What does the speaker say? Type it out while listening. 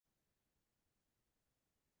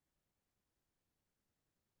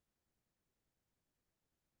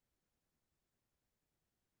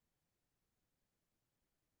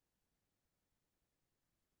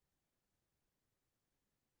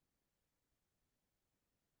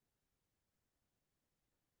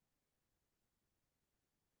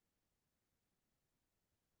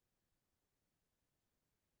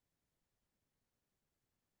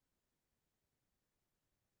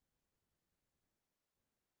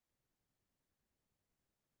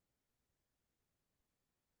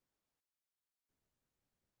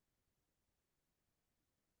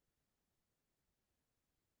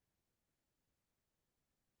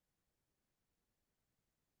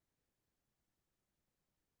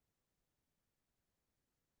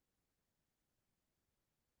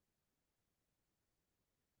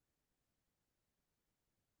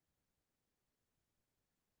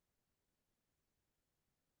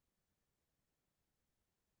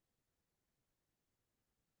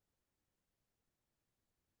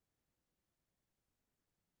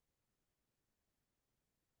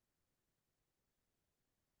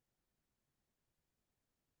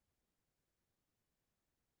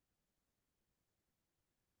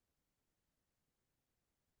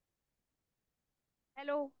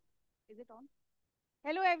Hello, is it on?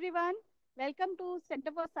 Hello, everyone. Welcome to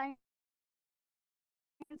Center for Science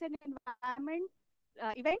and Environment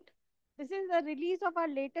event. This is the release of our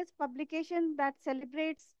latest publication that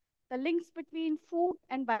celebrates the links between food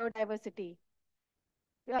and biodiversity.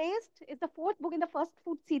 Taste is the fourth book in the first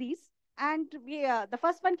food series, and the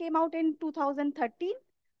first one came out in 2013.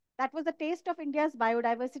 That was the taste of India's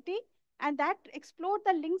biodiversity, and that explored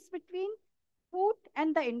the links between food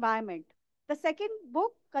and the environment. The second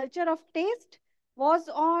book, Culture of Taste, was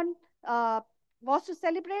on uh, was to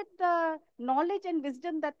celebrate the knowledge and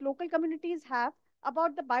wisdom that local communities have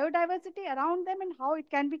about the biodiversity around them and how it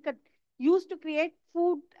can be used to create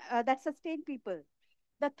food that sustain people.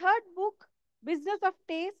 The third book, Business of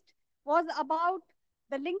Taste, was about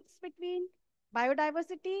the links between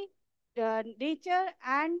biodiversity, nature,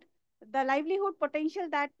 and the livelihood potential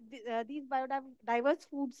that these biodiverse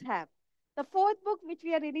foods have. The fourth book, which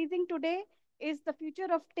we are releasing today, is The Future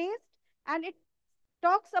of Taste, and it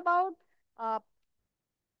talks about uh,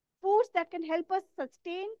 foods that can help us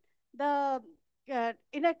sustain the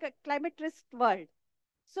in a climate risk world.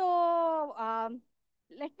 So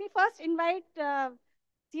let me first invite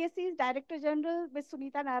CSC's Director General, Ms.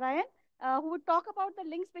 Sunita Narayan, who would talk about the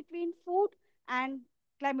links between food and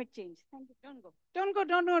climate change. Thank you. Don't go. Don't go,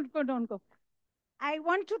 don't go. I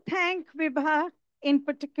want to thank Vibha in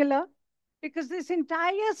particular because this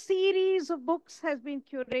entire series of books has been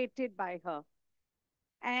curated by her.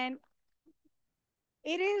 And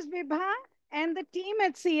it is Vibha and the team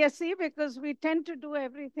at CSC because we tend to do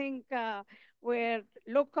everything we're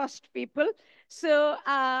low-cost people. So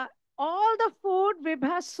all the food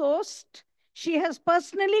Vibha sourced, she has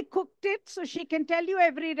personally cooked it so she can tell you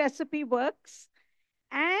every recipe works.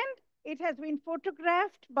 And it has been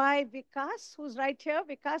photographed by Vikas, who's right here.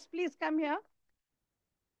 Vikas, please come here.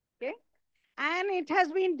 Okay. And it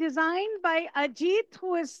has been designed by Ajit,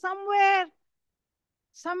 who is somewhere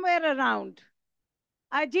around.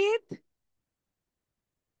 Ajit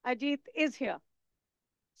is here.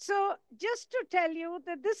 So just to tell you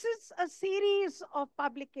that this is a series of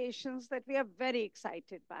publications that we are very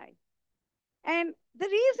excited by. And the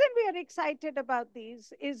reason we are excited about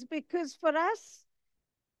these is because for us,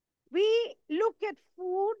 we look at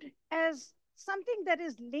food as something that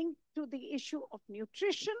is linked to the issue of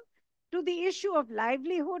nutrition, to the issue of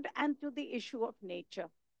livelihood, and to the issue of nature.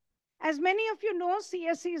 As many of you know,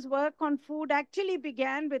 CSC's work on food actually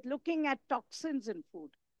began with looking at toxins in food.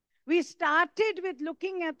 We started with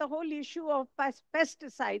looking at the whole issue of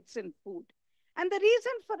pesticides in food. And the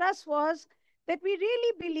reason for us was that we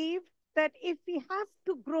really believe that if we have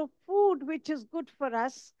to grow food which is good for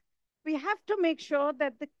us, we have to make sure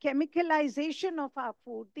that the chemicalization of our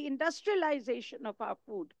food, the industrialization of our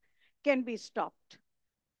food can be stopped.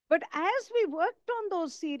 But as we worked on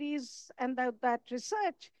those series and that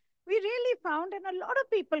research, we really found, and a lot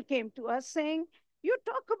of people came to us saying, you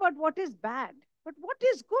talk about what is bad, but what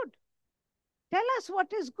is good? Tell us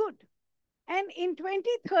what is good. And in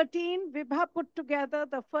 2013, Vibha put together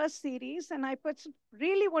the first series, and I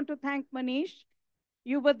really want to thank Manish.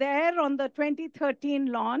 You were there on the 2013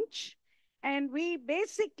 launch, and we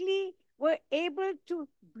basically were able to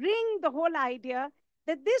bring the whole idea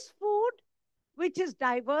that this food, which is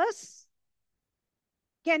diverse,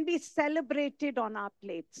 can be celebrated on our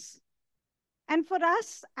plates. And for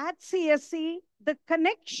us at CSC, the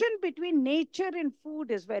connection between nature and food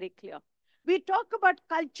is very clear. We talk about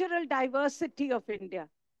cultural diversity of India,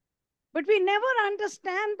 but we never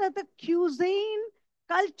understand that the cuisine,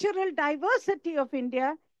 cultural diversity of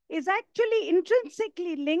India is actually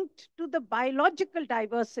intrinsically linked to the biological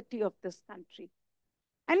diversity of this country.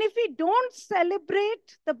 And if we don't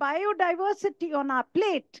celebrate the biodiversity on our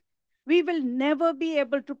plate, we will never be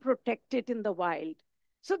able to protect it in the wild.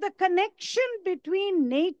 So the connection between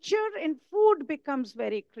nature and food becomes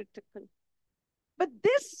very critical. But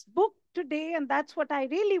this book today, and that's what I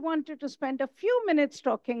really wanted to spend a few minutes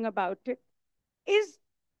talking about it, is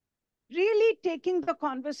really taking the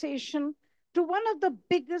conversation to one of the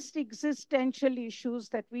biggest existential issues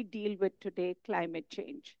that we deal with today, climate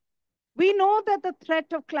change. We know that the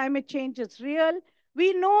threat of climate change is real.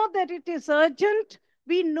 We know that it is urgent.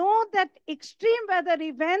 We know that extreme weather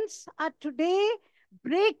events are today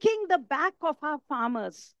breaking the back of our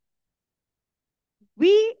farmers.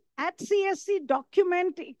 We at CSC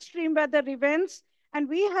document extreme weather events, and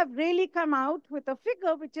we have really come out with a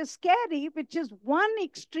figure which is scary, which is one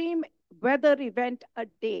extreme weather event a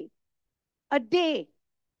day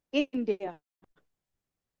in India.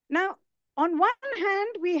 Now, on one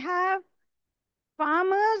hand, we have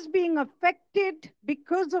farmers being affected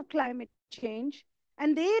because of climate change,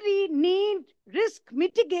 and they need risk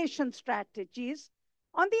mitigation strategies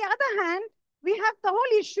On the other hand, we have the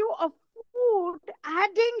whole issue of food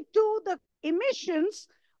adding to the emissions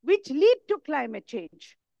which lead to climate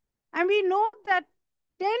change. And we know that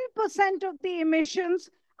 10% of the emissions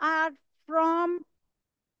are from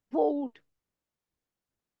food.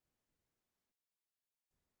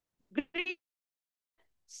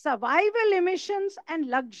 Survival emissions and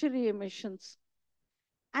luxury emissions.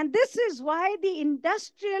 And this is why the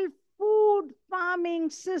industrial food farming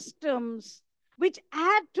systems, which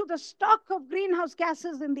add to the stock of greenhouse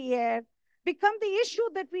gases in the air, become the issue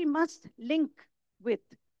that we must link with.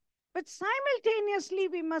 But simultaneously,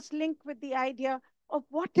 we must link with the idea of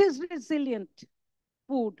what is resilient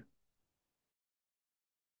food.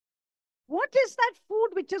 What is that food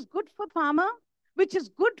which is good for the farmer, which is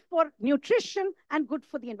good for nutrition and good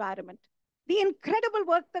for the environment? The incredible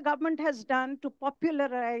work the government has done to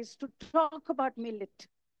popularize, to talk about millet.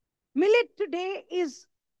 Millet today is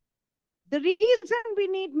the reason we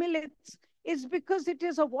need millets is because it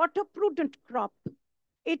is a water prudent crop.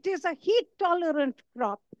 It is a heat tolerant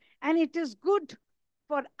crop and it is good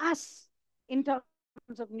for us in terms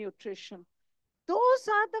of nutrition. Those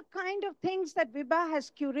are the kind of things that Vibha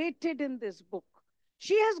has curated in this book.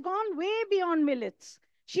 She has gone way beyond millets.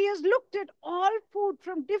 She has looked at all food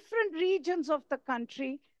from different regions of the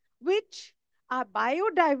country, which are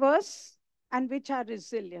biodiverse and which are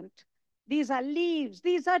resilient. These are leaves,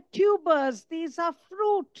 these are tubers, these are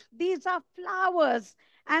fruit, these are flowers,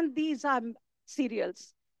 and these are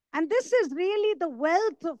cereals. And this is really the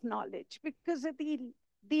wealth of knowledge because at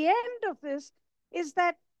the end of this is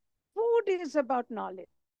that food is about knowledge.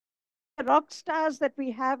 The rock stars that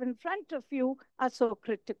we have in front of you are so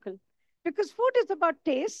critical because food is about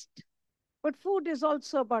taste, but food is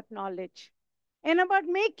also about knowledge and about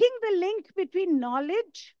making the link between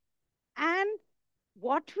knowledge and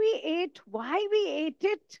what we ate, why we ate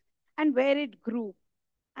it, and where it grew.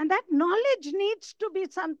 And that knowledge needs to be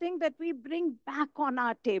something that we bring back on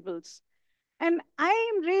our tables. And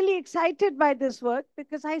I am really excited by this work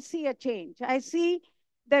because I see a change. I see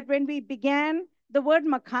that when we began, the word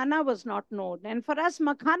makhana was not known. And for us,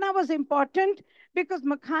 makhana was important because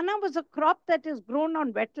makhana was a crop that is grown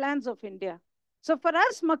on wetlands of India. So for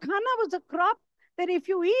us, makhana was a crop that if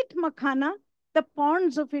you eat makhana, the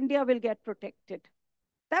ponds of India will get protected.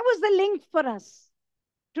 That was the link for us.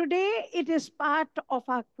 Today, it is part of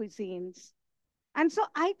our cuisines. And so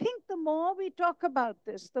I think the more we talk about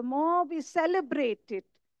this, the more we celebrate it,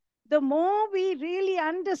 the more we really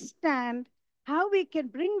understand how we can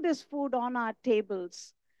bring this food on our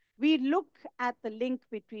tables. We look at the link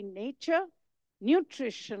between nature,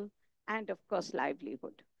 nutrition, and of course,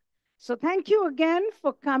 livelihood. So thank you again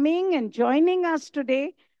for coming and joining us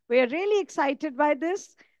today. We are really excited by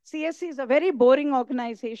this. CSC is a very boring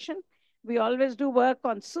organization. We always do work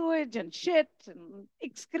on sewage and shit and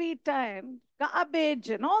excreta and garbage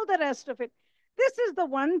and all the rest of it. This is the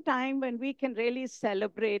one time when we can really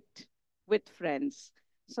celebrate with friends.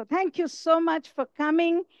 So thank you so much for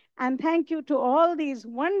coming. And thank you to all these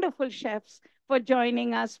wonderful chefs for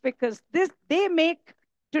joining us because they make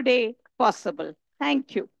today possible.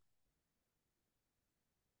 Thank you.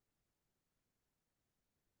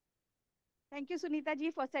 Thank you, Sunita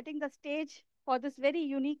ji, for setting the stage for this very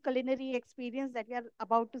unique culinary experience that we are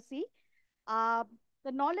about to see. Uh,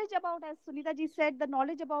 the knowledge about, as Sunita ji said, the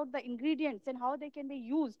knowledge about the ingredients and how they can be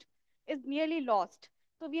used is nearly lost.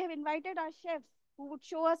 So we have invited our chefs who would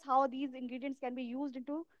show us how these ingredients can be used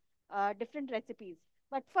into different recipes.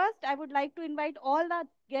 But first, I would like to invite all the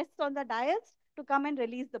guests on the dais to come and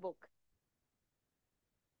release the book.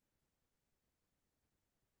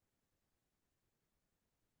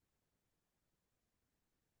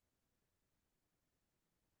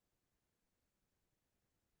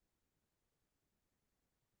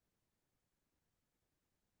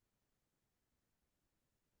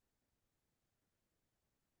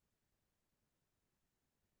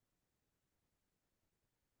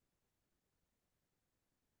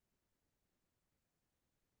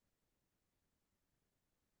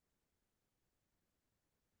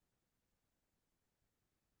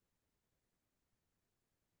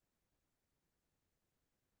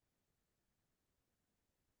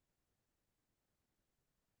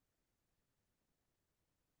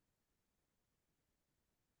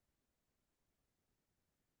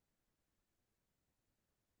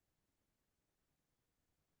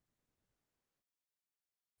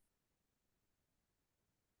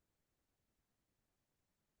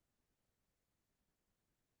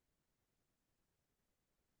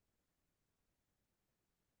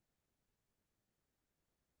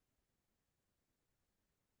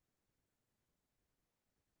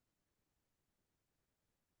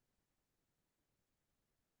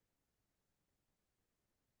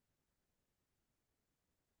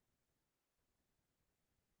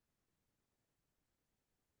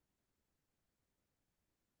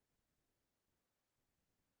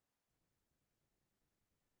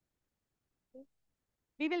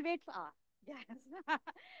 We will wait for yes.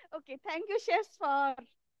 Okay, thank you, chefs, for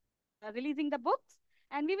releasing the books.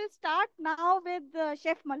 And we will start now with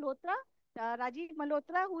Chef Malhotra, Rajiv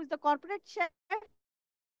Malhotra, who is the corporate chef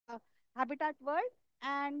of Habitat World.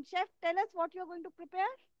 And chef, tell us what you're going to prepare.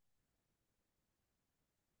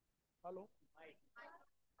 Hello.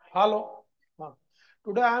 Hello.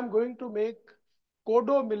 Today I am going to make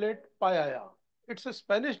kodo millet paella. It's a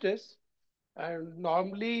Spanish dish, and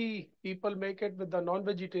normally people make it with the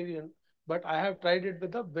non-vegetarian, but I have tried it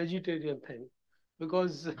with the vegetarian thing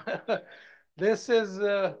because this is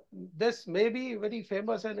this may be very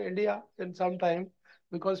famous in India in some time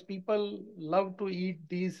because people love to eat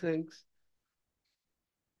these things.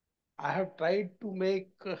 I have tried to make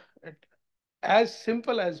it as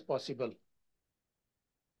simple as possible.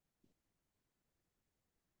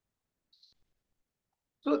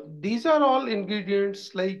 So these are all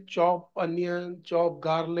ingredients like chop onion, chop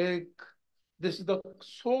garlic. This is the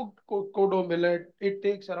soaked kodo millet. It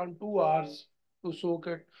takes around 2 hours to soak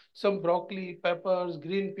it. Some broccoli, peppers,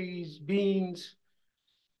 green peas, beans,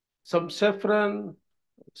 some saffron,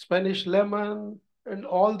 Spanish lemon, and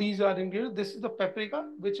all these are ingredients. This is the paprika,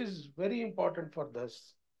 which is very important for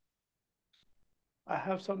this. I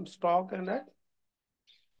have some stock in it.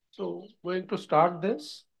 So going to start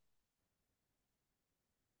this.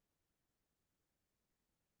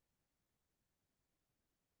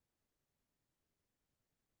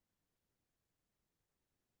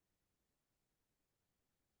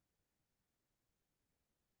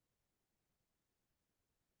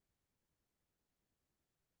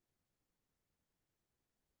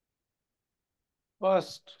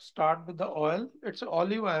 First, start with the oil. It's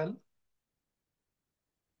olive oil.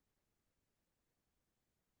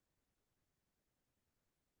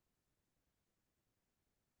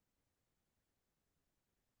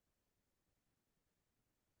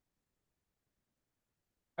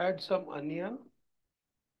 Add some onion.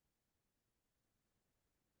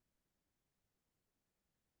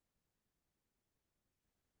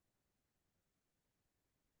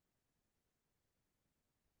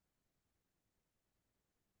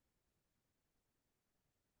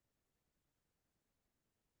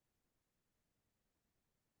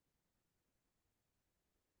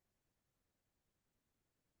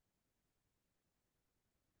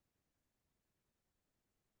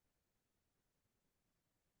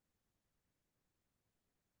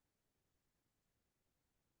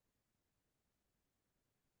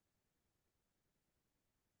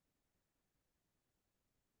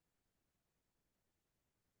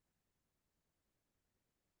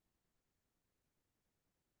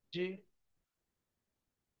 G.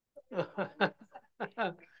 I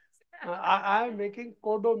am making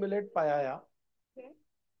kodo millet paella. Okay.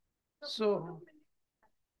 So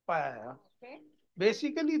paella.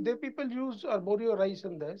 Basically, the people use arborio rice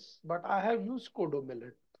in this, but I have used kodo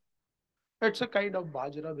millet. It's a kind of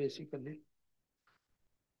bajra basically.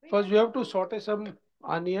 First, we have to saute some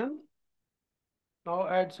onion. Now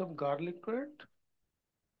add some garlic to it.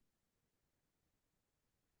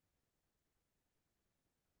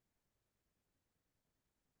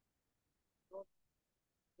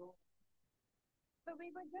 So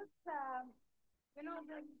we were just,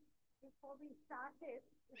 before we started,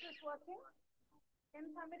 is this working? Can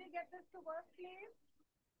somebody get this to work, please?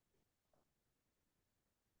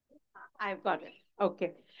 I've got it.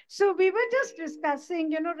 Okay. So we were just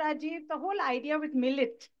discussing, Rajiv, the whole idea with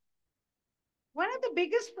millet. One of the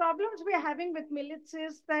biggest problems we're having with millets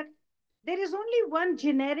is that there is only one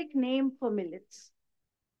generic name for millets.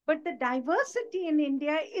 But the diversity in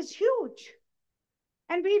India is huge.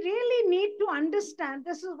 And we really need to understand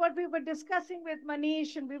this is what we were discussing with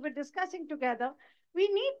Manish and we were discussing together. We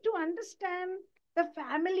need to understand the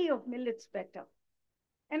family of millets better.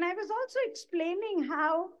 And I was also explaining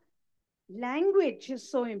how language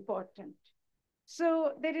is so important.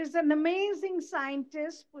 So there is an amazing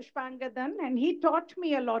scientist, Pushpangadan, and he taught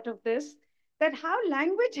me a lot of this, that how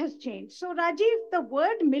language has changed. So Rajiv, the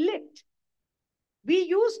word millet, we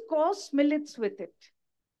use coarse millets with it.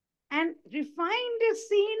 And refined is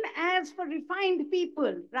seen as for refined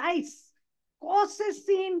people, rice. Coarse is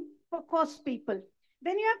seen for coarse people.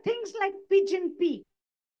 Then you have things like pigeon pea.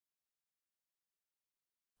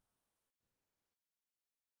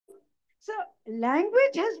 So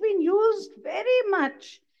language has been used very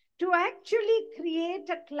much to actually create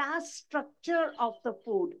a class structure of the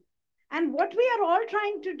food. And what we are all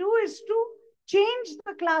trying to do is to change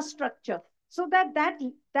the class structure so that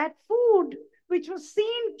that food, which was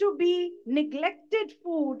seen to be neglected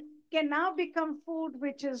food, can now become food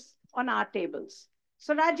which is on our tables.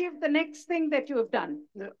 So Rajiv, the next thing that you have done.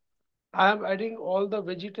 Yeah. I am adding all the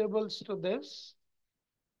vegetables to this.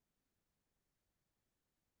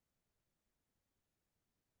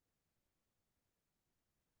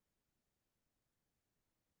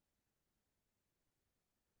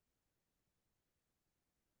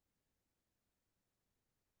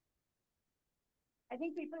 I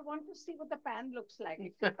think people want to see what the pan looks like.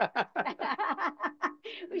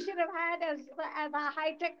 We should have had, as our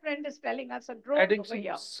high-tech friend is telling us, a drone Adding over some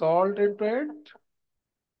here. salt into it,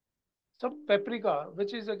 some paprika,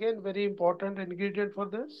 which is again very important ingredient for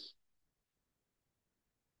this.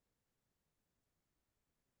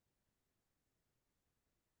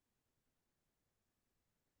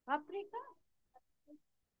 Paprika?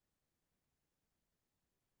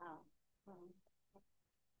 Ah, ah.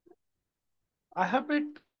 I have made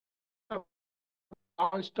a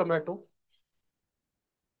large tomato.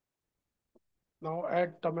 Now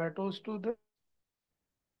add tomatoes to this.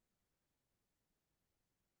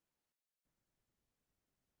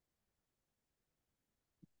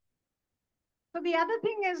 So the other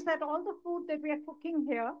thing is that all the food that we are cooking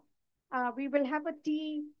here, we will have a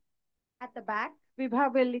tea at the back.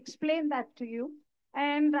 Will explain that to you.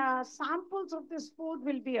 And samples of this food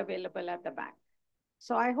will be available at the back.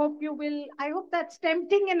 So I hope that's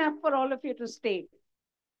tempting enough for all of you to stay.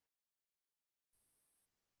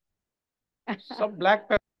 Some black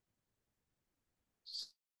pepper,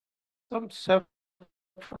 some saffron.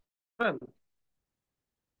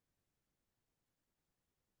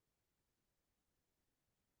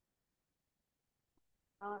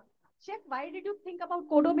 Uh, Chef, why did you think about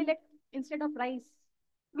kodo millet instead of rice?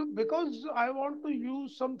 Look, because I want to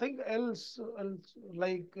use something else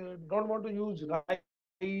like don't want to use rice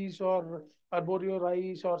or arborio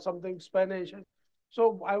rice or something Spanish.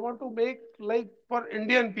 So I want to make like for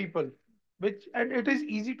Indian people, which and it is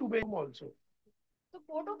easy to make also. So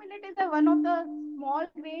kodo millet is one of the small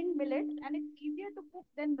grain millet and it's easier to cook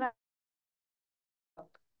than rice.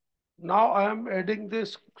 Now I am adding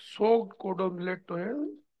this soaked kodo millet to it.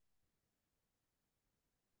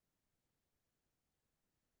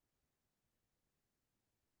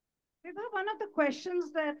 Vibha, one of the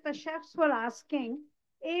questions that the chefs were asking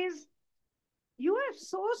is, you have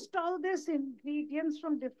sourced all these ingredients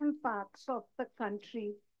from different parts of the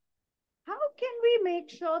country. How can we make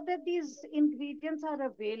sure that these ingredients are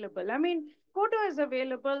available? I mean, kodo is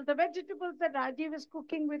available, the vegetables that Rajiv is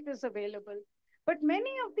cooking with is available, but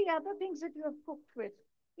many of the other things that you have cooked with,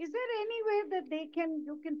 is there any way that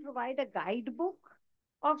you can provide a guidebook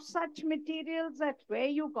of such materials, that where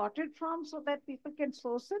you got it from, so that people can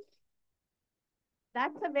source it?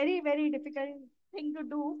 That's a very, very difficult thing to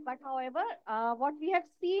do. But however, what we have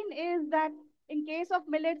seen is that in case of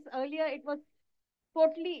millets earlier, it was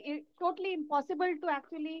totally impossible to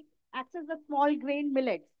actually access the small grain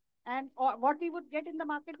millets. And what we would get in the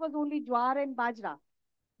market was only jowar and bajra.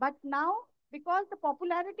 But now, because the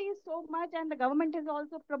popularity is so much and the government has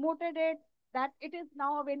also promoted it, that it is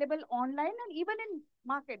now available online and even in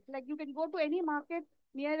markets. Like you can go to any market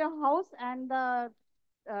near your house and the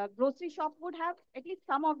grocery shop would have at least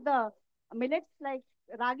some of the millets, like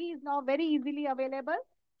ragi is now very easily available.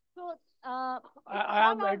 So it's I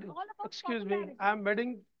am all about excuse me, popularity. I am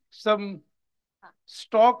adding some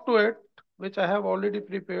stock to it, which I have already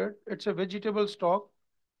prepared. It's a vegetable stock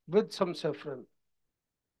with some saffron.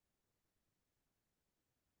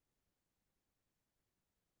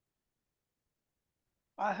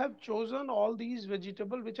 I have chosen all these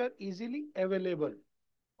vegetables which are easily available.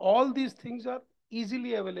 All these things are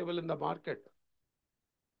easily available in the market.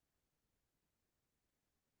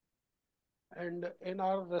 And in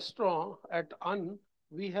our restaurant at Un,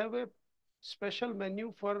 we have a special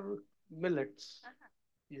menu for millets.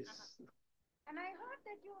 Yes. And I heard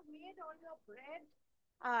that you have made all your bread.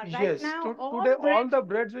 Right Yes. now, Today, all all bread. the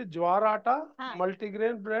breads with jowar atta, Huh.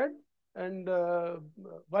 multigrain bread, and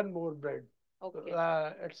one more bread. Okay.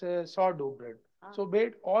 It's a sourdough bread. Ah. So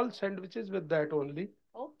made all sandwiches with that only.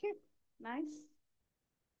 Okay. Nice.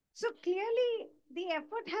 So clearly, the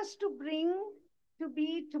effort has to bring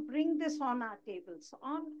this on our tables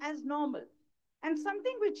on as normal, and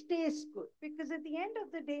something which tastes good. Because at the end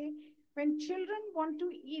of the day, when children want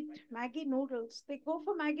to eat Maggie noodles, they go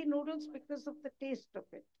for Maggie noodles because of the taste of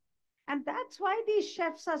it. And that's why these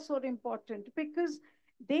chefs are so important, because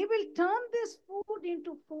they will turn this food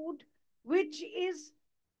into food which is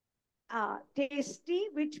tasty,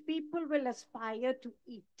 which people will aspire to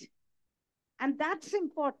eat. And that's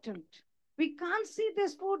important. We can't see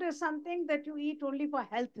this food as something that you eat only for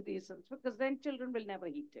health reasons, because then children will never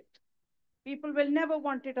eat it. People will never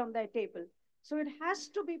want it on their table. So it has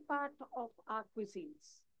to be part of our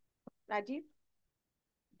cuisines. Rajiv,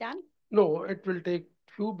 done? No, it will take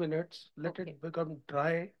few minutes. Let Okay. it become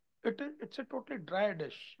dry. It's a totally dry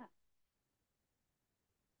dish.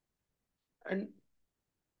 And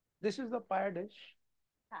this is the pie dish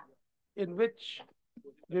in which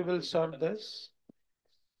we will serve this.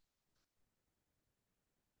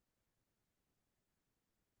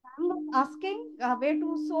 asking where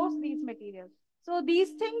to source these materials. So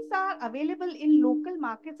these things are available in local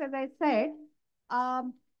markets, as I said.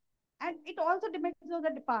 Um, and it also depends on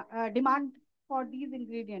the demand for these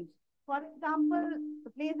ingredients. For example, the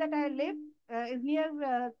place that I live is near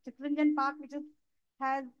Chittaranjan Park, which is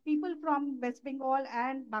has people from West Bengal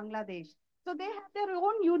and Bangladesh. So they have their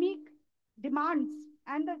own unique demands,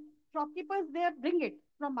 and the shopkeepers there bring it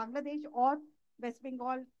from Bangladesh or West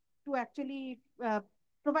Bengal to actually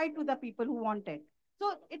provide to the people who want it.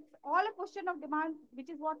 So it's all a question of demand, which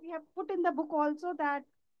is what we have put in the book also, that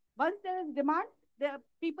once there is demand, the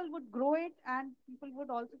people would grow it and people would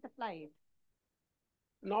also supply it.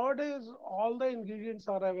 Nowadays, all the ingredients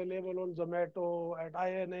are available on Zomato, at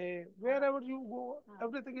INA, wherever you go,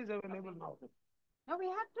 everything is available now. Now we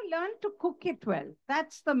have to learn to cook it well.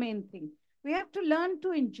 That's the main thing. We have to learn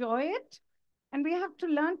to enjoy it, and we have to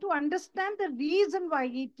learn to understand the reason why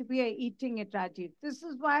we are eating it, Rajiv. This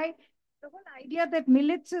is why the whole idea that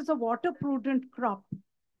millets is a water prudent crop,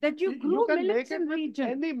 that you You grew can make millets it in with region.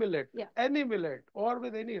 any millet, or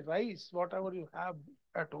with any rice, whatever you have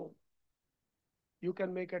at home. You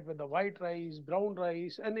can make it with the white rice, brown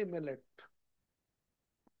rice, any millet.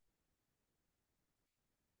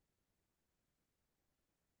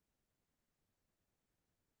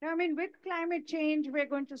 I mean, with climate change, we're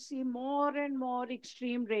going to see more and more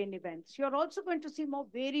extreme rain events. You're also going to see more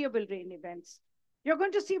variable rain events. You're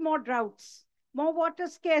going to see more droughts, more water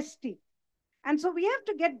scarcity. And so we have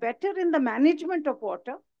to get better in the management of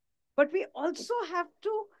water, but we also have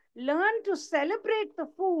to learn to celebrate the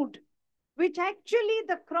food, which actually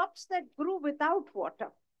the crops that grew without water.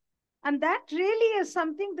 And that really is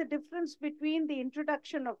something, the difference between the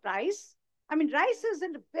introduction of rice. I mean, rice is a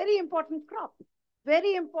very important crop,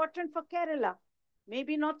 very important for Kerala,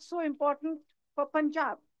 maybe not so important for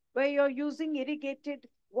Punjab, where you're using irrigated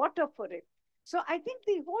water for it. So I think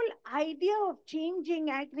the whole idea of changing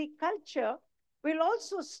agriculture will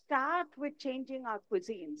also start with changing our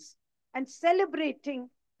cuisines and celebrating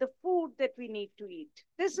the food that we need to eat.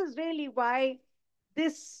 This is really why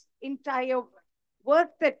this entire work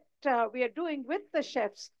that we are doing with the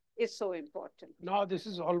chefs is so important. Now this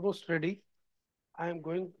is almost ready. I am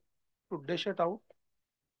going to dish it out.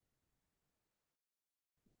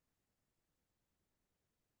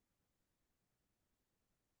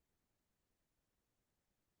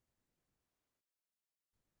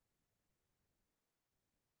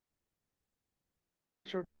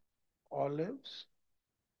 Should olives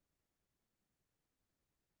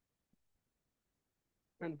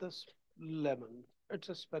and this lemon. It's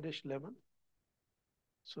a Spanish lemon.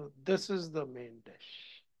 So this is the main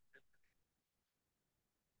dish.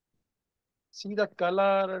 See the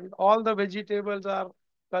color, and all the vegetables are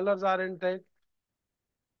colors are intact.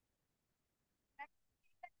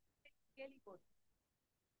 Really good.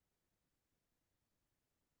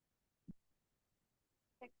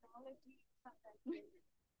 Technology.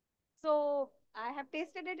 So I have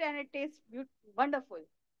tasted it and it tastes wonderful.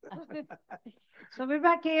 So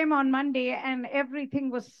Vibha came on Monday and everything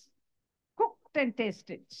was cooked and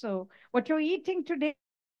tasted. So what you're eating today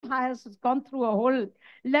has gone through a whole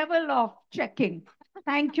level of checking.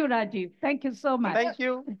 Thank you, Rajiv. Thank you so much. Thank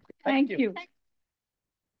you. Thank you.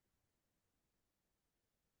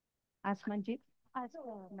 Ask Manjeet. Ask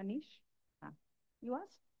Manish. You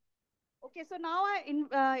ask? Okay, so now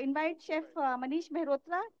I invite Chef Manish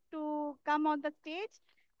Mehrotra to come on the stage,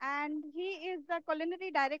 and he is the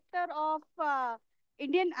culinary director of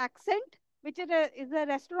Indian Accent, which is a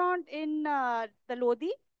restaurant in the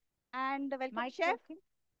Lodi. And welcome, Mike chef. working?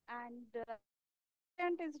 And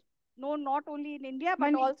Accent is known not only in India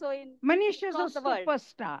but Mani- also in Manish is a across the world.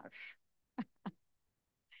 superstar.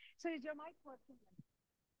 So is your mic working?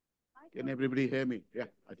 Can everybody hear me? Yeah,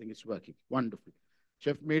 I think it's working. Wonderful.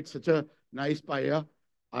 Chef made such a nice paella.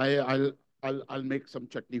 I, I'll, I'll make some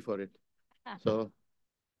chutney for it. So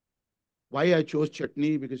why I chose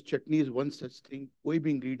chutney? Because chutney is one such thing. कोई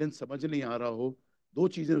भी ingredient समझ नहीं आ रहा हो, दो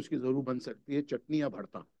चीजें उसकी जरूर बन सकती है, चटनी या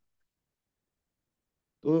भरता.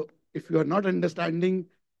 So if you are not understanding,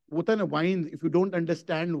 होता है ना wine. If you don't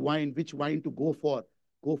understand wine, which wine to go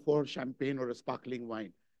for champagne or a sparkling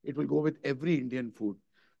wine. It will go with every Indian food.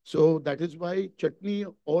 So that is why chutney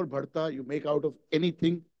or bharta you make out of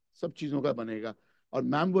anything, सब चीजों का बनेगा. और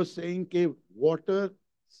ma'am was saying कि water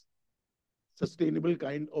sustainable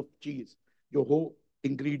kind of cheese जो हो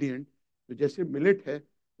ingredient, तो जैसे millet है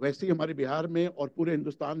वैसे ही हमारे बिहार में और पूरे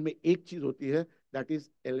हिंदुस्तान में एक चीज होती है, that is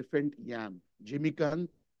elephant yam. जिमीकंद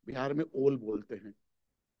बिहार में ओल बोलते हैं.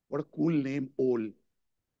 What a cool name, Ol.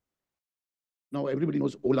 Now everybody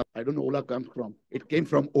knows Ola. I don't know Ola comes from. It came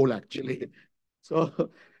from Ola actually. So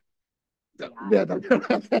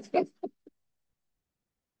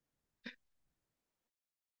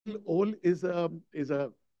Ole is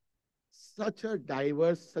a such a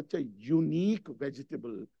diverse, such a unique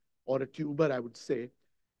vegetable or a tuber, I would say,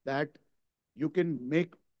 that you can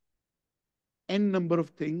make n number of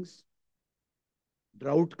things.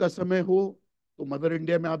 Drought का समय हो तो mother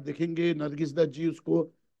India में आप देखेंगे नरगिस दत्त जी उसको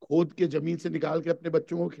खोद के जमीन से निकाल के अपने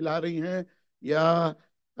बच्चों को खिला रही हैं, या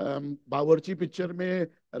बावर्ची पिक्चर में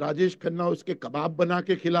राजेश खन्ना उसके कबाब बना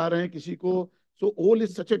के खिला रहे हैं किसी को. सो ओल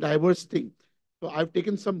is such a diverse thing. So I've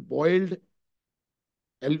taken some boiled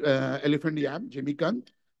elephant yam, जिमीकंद,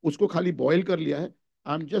 उसको खाली बॉईल कर लिया है.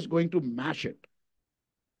 I'm just going to mash it.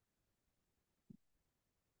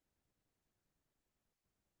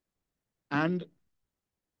 And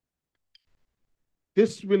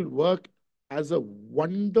this will work as a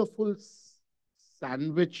wonderful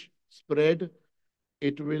sandwich spread.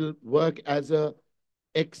 It will work as a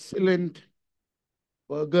excellent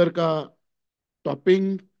burger ka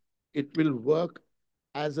topping. It will work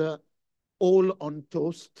as a ole on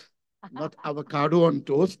toast, not avocado on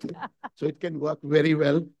toast. So it can work very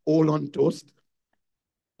well, ole on toast.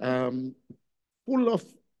 Full of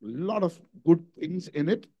lot of good things in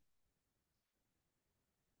it.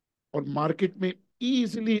 और market में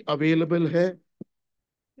easily available है.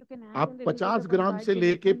 आप 50 ग्राम से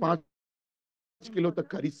लेके 5 kilo तक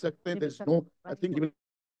खरीद सकते हैं. There's no, I think he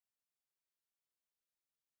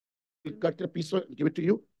will cut a piece and give it to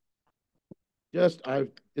you. Just,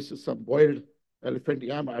 this is some boiled elephant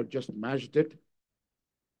yam. I've just mashed it.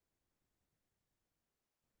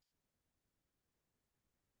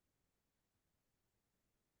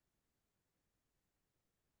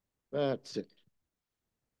 That's it.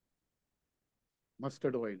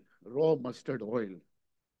 Mustard oil, raw mustard oil.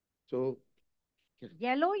 So,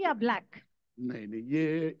 yellow या black? नहीं, ये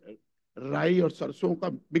राई और सरसों का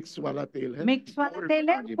mix वाला तेल है. मिक्स वाला तेल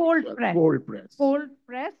है. Cold press. Cold press. Cold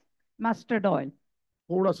press mustard oil.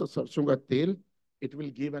 थोड़ा सा सरसों का तेल. It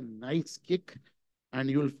will give a nice kick, and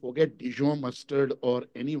you'll forget Dijon mustard or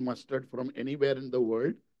any mustard from anywhere in the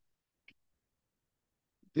world.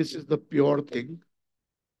 This is the pure thing.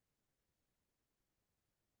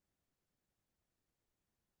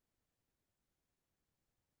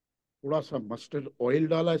 थोड़ा सा mustard oil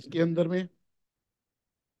डाला इसके अंदर में.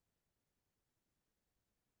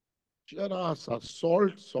 जरा सा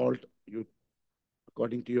salt you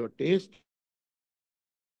according to your taste,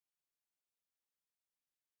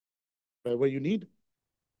 whatever you need.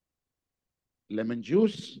 Lemon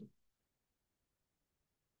juice,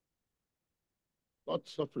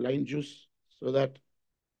 lots of lime juice, so that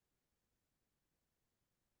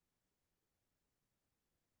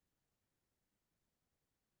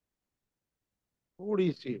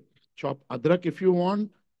थोड़ी सी chop अदरक if you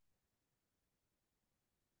want,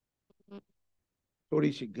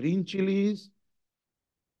 थोड़ी सी green chilies,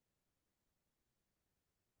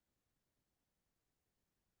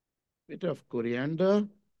 bit of coriander,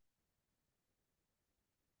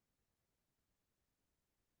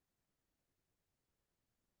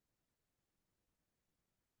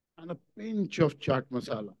 and a pinch of chaat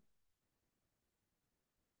masala.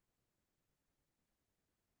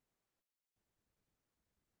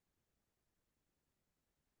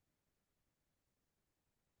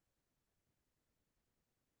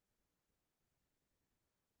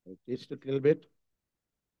 I'll taste it a little bit.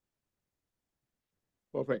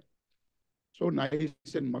 Perfect. So nice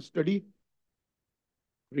and mustardy,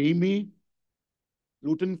 creamy,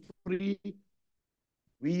 gluten-free,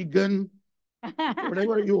 vegan,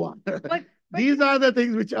 whatever you want. But These are the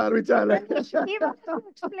things which are like. even to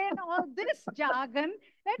explain all this jargon,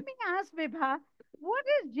 let me ask Vibha, what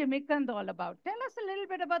is Jimikand all about? Tell us a little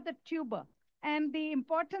bit about the tuber and the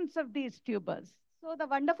importance of these tubers. So the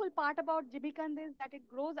wonderful part about Jimikand is that it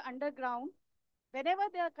grows underground. Whenever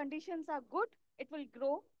the conditions are good, it will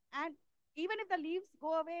grow. And even if the leaves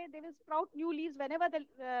go away, they will sprout new leaves whenever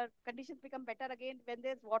the conditions become better again, when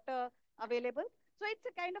there's water available. So it's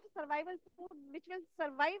a kind of survival food which will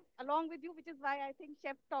survive along with you, which is why I think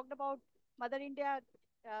Chef talked about Mother India,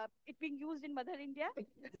 it being used in Mother India. So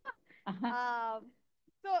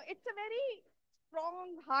it's a very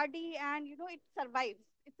strong, hardy, and it survives.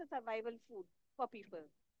 It's a survival food for people.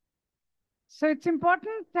 So it's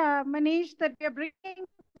important, Manish, that we are bringing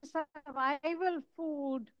survival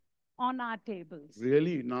food on our tables.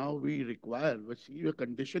 Really, now we require. We see your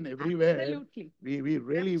condition everywhere. Absolutely. We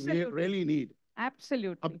really need.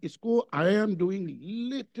 Absolutely. अब इसको I am doing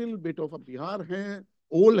little bit of a Bihar है,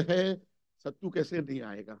 ओल है, सत्तू कैसे नहीं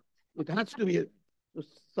आएगा? It has to be. तो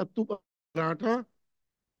सत्तू का paratha.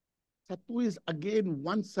 Sattu is again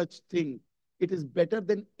one such thing. It is better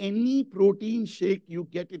than any protein shake you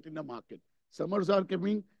get it in the market. Summers are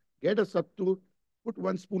coming, get a sattu, put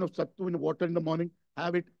 1 spoon of sattu in water in the morning,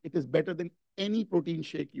 have it. It is better than any protein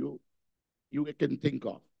shake you can think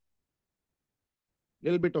of.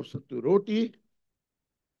 Little bit of sattu roti.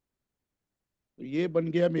 तो ये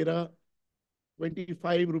बन गया मेरा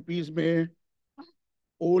 25 rupees में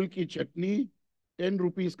ओल की चटनी, 10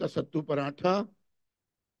 rupees का सत्तू paratha.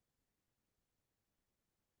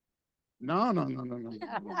 No, no, no, no, no, no,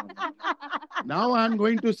 no, no, no. Now I'm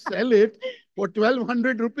going to sell it for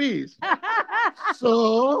 1,200 rupees.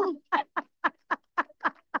 So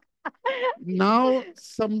now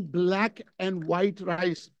some black and white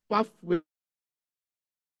rice puff with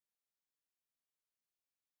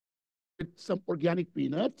some organic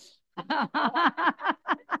peanuts,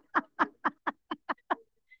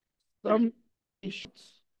 some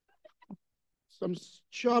some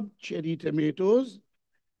chopped cherry tomatoes.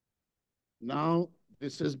 Now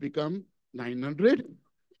this has become 900.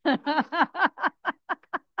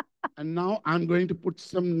 And now I'm going to put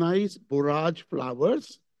some nice borage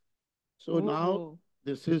flowers. So now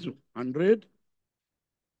this is 100,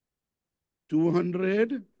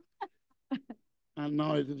 200, and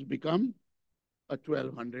now it has become a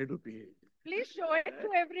 1,200 rupee. Please show it to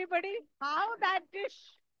everybody how that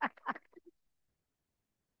dish.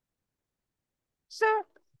 So,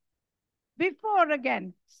 before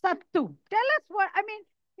again, sattu. Tell us what, I mean,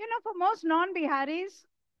 for most non-Biharis,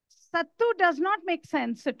 sattu does not make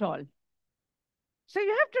sense at all. So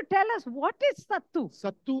you have to tell us, what is sattu?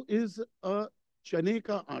 Sattu is a chane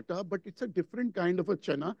ka atta, but it's a different kind of a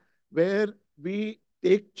chana where we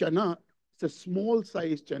take chana, it's a small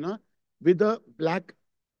size chana with a black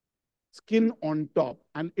skin on top,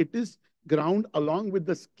 and it is ground along with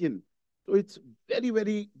the skin. So it's very,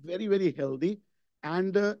 very, very, very healthy.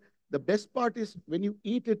 And the best part is when you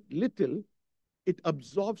eat it little, it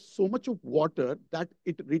absorbs so much of water that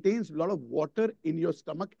it retains a lot of water in your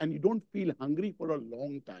stomach and you don't feel hungry for a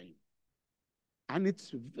long time. And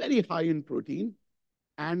it's very high in protein.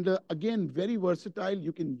 And again, very versatile.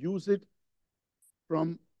 You can use it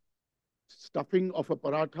from stuffing of a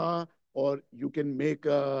paratha, or you can make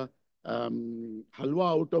a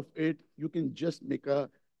halwa out of it. You can just make a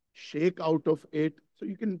shake out of it. So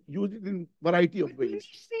you can use it in variety of ways.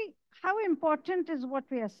 See how important is what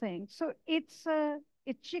we are saying. So it's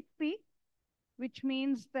chickpea, which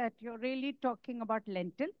means that you're really talking about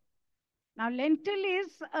lentil. Now, lentil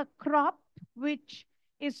is a crop which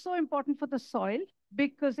is so important for the soil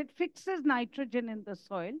because it fixes nitrogen in the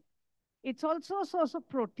soil. It's also a source of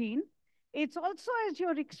protein. It's also, as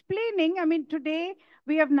you're explaining, I mean, today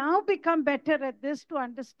we have now become better at this to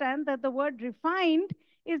understand that the word refined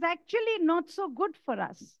is actually not so good for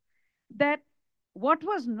us. That what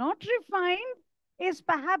was not refined is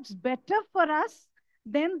perhaps better for us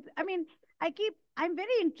than, I mean, I'm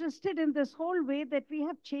very interested in this whole way that we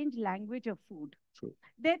have changed language of food. True.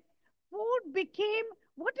 That food became,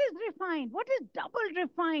 what is refined? What is double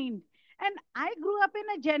refined? And I grew up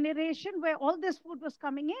in a generation where all this food was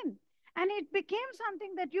coming in. And it became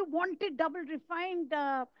something that you wanted double refined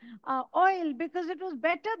oil because it was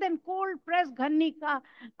better than cold pressed ghanni ka.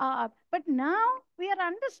 But now we are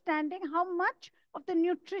understanding how much of the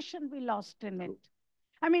nutrition we lost in it.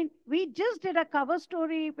 I mean, we just did a cover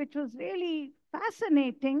story which was really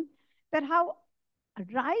fascinating, that how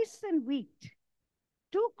rice and wheat,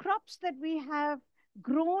 two crops that we have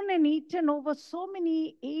grown and eaten over so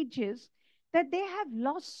many ages, that they have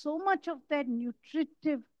lost so much of their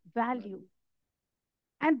nutritive value.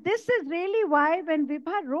 And this is really why when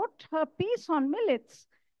Vibha wrote her piece on millets,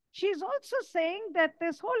 she's also saying that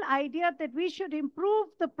this whole idea that we should improve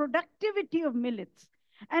the productivity of millets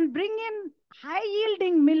and bring in high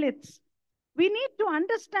yielding millets, we need to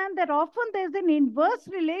understand that often there's an inverse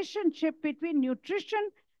relationship between nutrition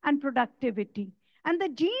and productivity. And the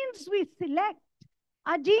genes we select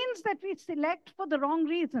are genes that we select for the wrong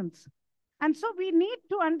reasons. And so we need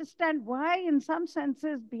to understand why, in some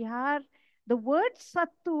senses, Bihar, the word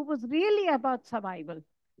sattu was really about survival.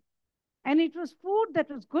 And it was food that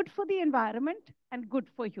was good for the environment and good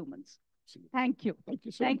for humans. Thank you. Thank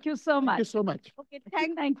you so Thank much. you so much. Thank you so much. Okay,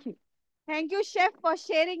 Thank you. thank you, chef, for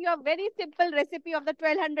sharing your very simple recipe of the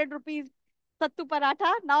 1,200 rupees sattu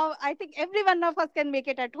paratha. Now I think every one of us can make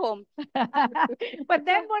it at home. But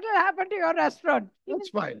then what will happen to your restaurant? That's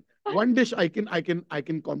fine. One dish I can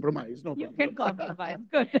compromise. No You problem. can compromise.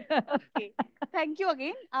 Good. Okay. Thank you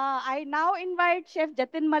again. I now invite Chef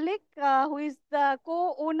Jatin Malik, who is the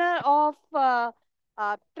co-owner of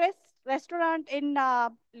Tress Restaurant in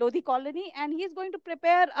Lodhi Colony, and he is going to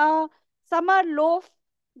prepare a summer loaf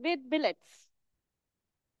with billets.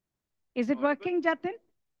 Is it Audible? working, Jatin?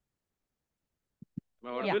 Am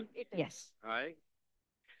I Yeah. audible? Yes. Hi.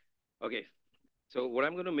 Okay. So what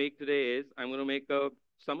I'm going to make today is I'm going to make a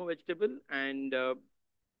summer vegetable and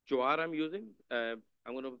jowar I'm using. I'm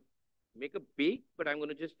going to make a bake, but I'm going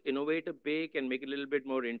to just innovate a bake and make it a little bit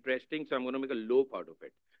more interesting. So I'm going to make a loaf out of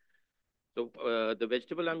it. So the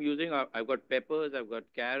vegetable I'm using, I've got peppers, I've got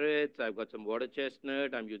carrots, I've got some water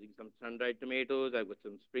chestnut, I'm using some sun-dried tomatoes, I've got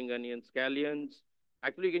some spring onions, scallions.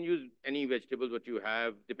 Actually, you can use any vegetables what you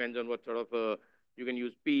have. Depends on what sort of you can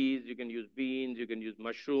use peas, you can use beans, you can use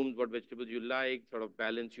mushrooms, what vegetables you like, sort of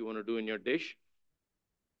balance you want to do in your dish.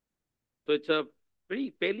 So it's a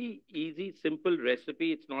pretty fairly easy, simple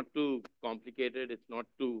recipe. It's not too complicated. It's not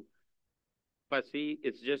too fussy.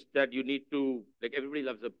 It's just that you need to, like everybody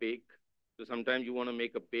loves a bake. So sometimes you want to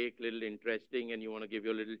make a bake a little interesting and you want to give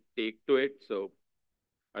your little take to it. So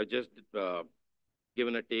I just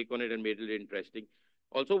given a take on it and made it interesting.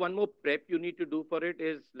 Also, one more prep you need to do for it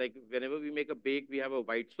is like whenever we make a bake, we have a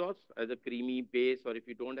white sauce as a creamy base, or if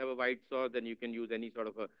you don't have a white sauce, then you can use any sort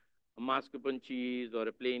of a mascarpone cheese or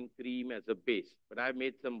a plain cream as a base. But I've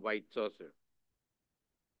made some white sauce here.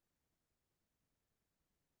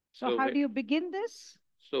 So how do you begin this?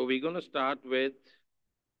 So we're going to start with,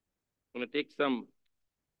 I'm going to take some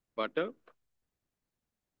butter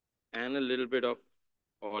and a little bit of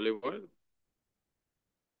olive oil.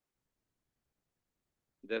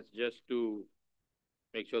 That's just to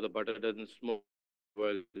make sure the butter doesn't smoke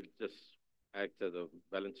well. It just acts as a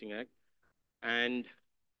balancing act. And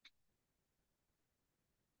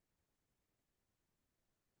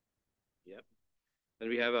yeah, then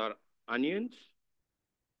we have our onions.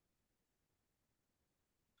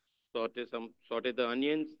 Saute the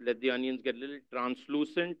onions. Let the onions get a little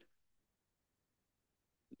translucent.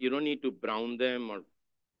 You don't need to brown them, or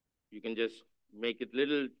you can just make it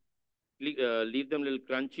little, leave them a little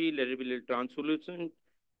crunchy. Let it be a little translucent.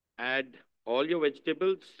 Add all your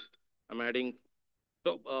vegetables. I'm adding.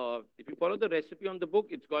 So if you follow the recipe on the book,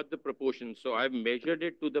 it's got the proportions. So I've measured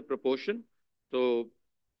it to the proportion. So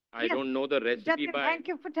I Yes. don't know the recipe Jatin, by. thank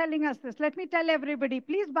you for telling us this. Let me tell everybody,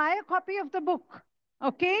 please buy a copy of the book.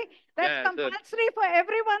 Okay? That's Yeah, so compulsory for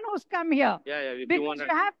everyone who's come here. yeah, if you Because want you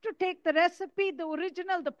to, have to take the recipe, the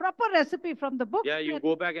original, the proper recipe from the book. yeah, you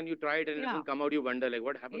go back and you try it and it Yeah. doesn't come out. You wonder like,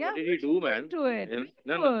 what happened? Yeah, What did he do, man? to it.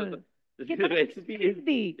 No, no. So the Kitna recipe is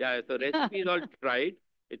healthy. yeah. So recipe is all tried.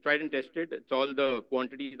 It's tried and tested. It's all the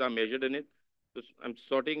quantities are measured in it. So I'm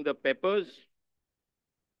sorting the peppers.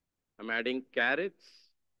 I'm adding carrots.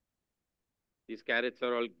 These carrots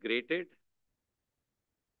are all grated.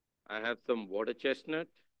 I have some water chestnut.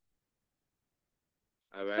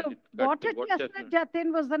 I've So added cut water some water chestnut, chestnut.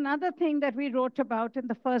 Jatin, was another thing that we wrote about in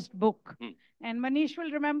the first book. Hmm. And Manish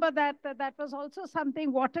will remember that that was also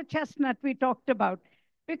something water chestnut we talked about.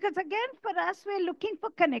 Because again, for us, we're looking for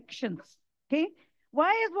connections. Okay.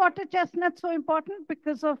 Why is water chestnut so important?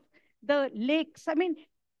 Because of the lakes. I mean,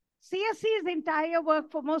 CSC's entire work,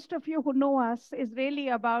 for most of you who know us, is really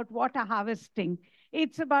about water harvesting.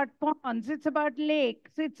 It's about ponds, it's about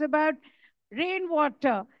lakes, it's about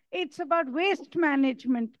rainwater, it's about waste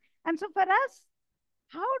management. And so for us,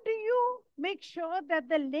 how do you make sure that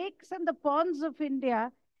the lakes and the ponds of India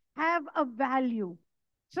have a value?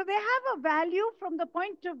 So they have a value from the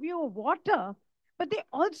point of view of water, but they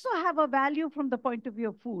also have a value from the point of view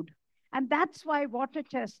of food. And that's why water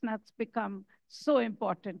chestnuts become so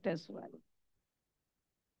important as well.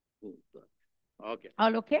 Okay.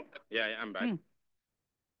 All okay? Yeah, I'm back.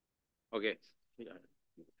 Okay. Yeah.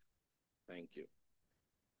 Thank you.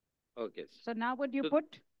 Okay. So now what do you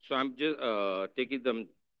put? So I'm just taking the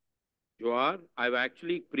jowar. I've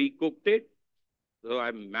actually pre-cooked it. So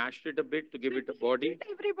I mashed it a bit to give it a body.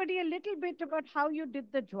 Tell everybody a little bit about how you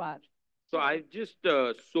did the jowar. So I just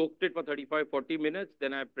soaked it for 35, 40 minutes.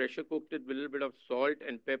 Then I pressure cooked it with a little bit of salt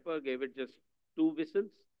and pepper, gave it just 2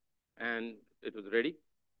 whistles, and it was ready.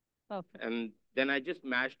 Perfect. And then I just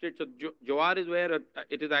mashed it. So jowar is where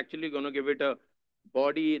it is actually going to give it a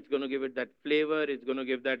body. It's going to give it that flavor. It's going to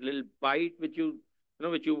give that little bite which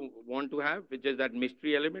which you want to have, which is that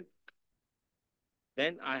mystery element.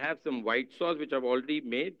 Then I have some white sauce which I've already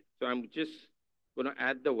made. So I'm just going to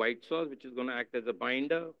add the white sauce, which is going to act as a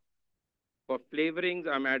binder. For flavorings,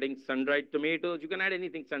 I'm adding sun-dried tomatoes. You can add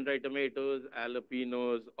anything, sun-dried tomatoes,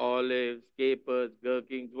 jalapenos, olives, capers,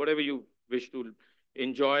 gherkins, whatever you wish to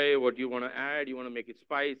enjoy, what you want to add. You want to make it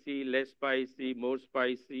spicy, less spicy, more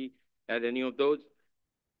spicy, add any of those.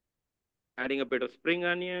 Adding a bit of spring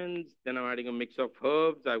onions. Then I'm adding a mix of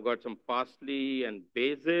herbs. I've got some parsley and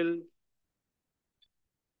basil.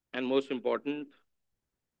 And most important,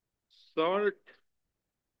 salt.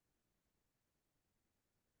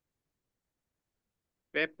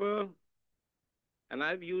 pepper, and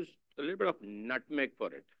I've used a little bit of nutmeg for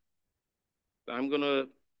it. So I'm going to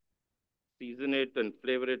season it and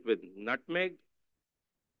flavor it with nutmeg.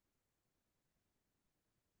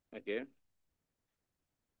 Okay.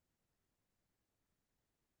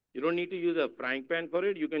 You don't need to use a frying pan for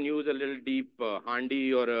it. You can use a little deep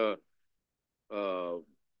handi or a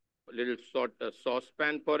little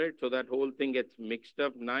saucepan for it, so that whole thing gets mixed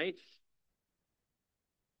up nice.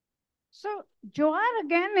 So jowar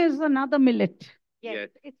again is another millet. Yes, Yes.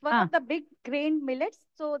 it's one of the big grained millets.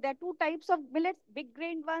 So there are two types of millets, big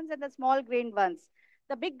grained ones and the small grained ones.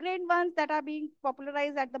 The big grained ones that are being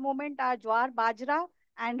popularized at the moment are jowar, bajra,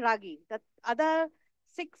 and ragi. The other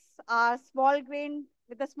six are small grain,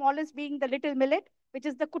 with the smallest being the little millet, which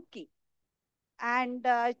is the kutki. And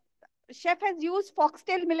chef has used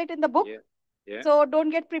foxtail millet in the book. Yeah. Yeah. So don't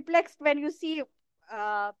get perplexed when you see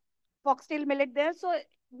uh, foxtail millet there. So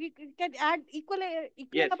we can add equal Yes, you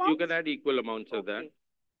can amounts. add equal amounts of that. Okay.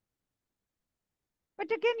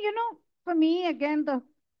 But again, for me, again, the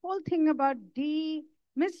whole thing about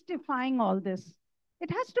demystifying all this, it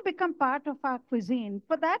has to become part of our cuisine.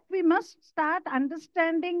 For that, we must start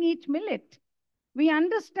understanding each millet. We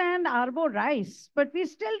understand arbo rice, but we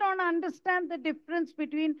still don't understand the difference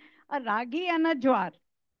between a ragi and a jowar.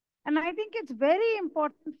 And I think it's very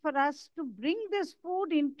important for us to bring this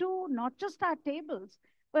food into not just our tables,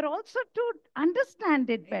 but also to understand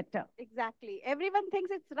it better. Exactly. Everyone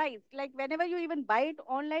thinks it's rice. Like whenever you even buy it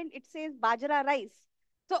online, it says bajra rice.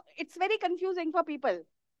 So it's very confusing for people.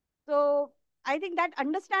 So I think that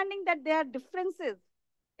understanding that there are differences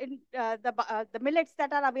in the millets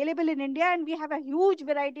that are available in India, and we have a huge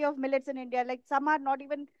variety of millets in India. Like some are not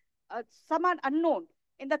even, some are unknown.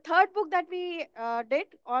 In the third book that we did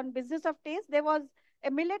on business of taste, there was a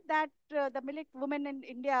millet that the millet woman in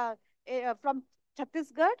India from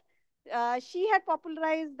Chhattisgarh, she had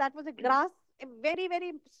popularized. That was a grass, a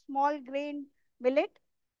very small grain millet,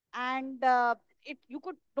 and it you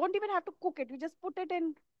could don't even have to cook it. You just put it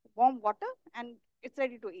in warm water, and it's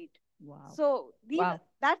ready to eat. Wow. So Wow.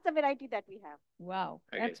 that's the variety that we have. Wow.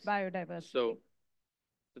 Okay. That's biodiversity. So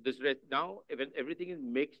this now, when everything is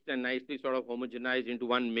mixed and nicely sort of homogenized into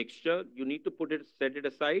one mixture, you need to set it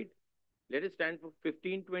aside, let it stand for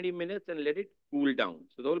 15, 20 minutes and let it cool down.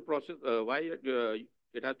 So the whole process, why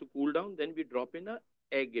it has to cool down, then we drop in a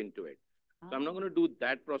egg into it. So I'm not going to do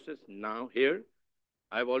that process now here.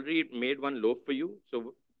 I've already made one loaf for you.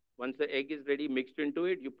 So once the egg is ready, mixed into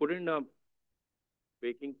it, you put in a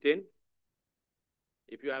baking tin.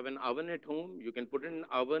 If you have an oven at home, you can put it in an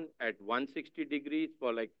oven at 160 degrees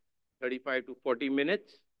for like 35 to 40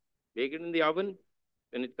 minutes. Bake it in the oven.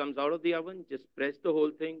 When it comes out of the oven, just press the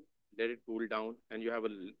whole thing, let it cool down, and you have a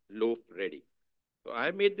loaf ready. So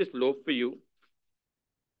I made this loaf for you.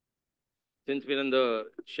 Since we're in the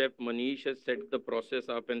chef, Manish has set the process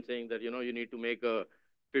up and saying that, you need to make a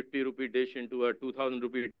 50 rupee dish into a 2000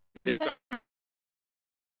 rupee dish.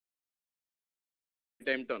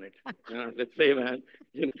 Attempt on it. Let's say, man.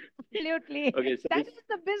 Absolutely. Okay, so That is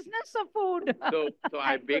the business of food. so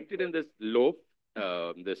I baked it in this loaf,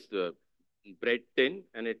 this bread tin,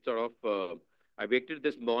 and it sort of I baked it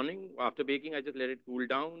this morning. After baking, I just let it cool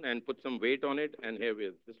down and put some weight on it, and here we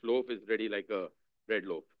are. This loaf is ready like a bread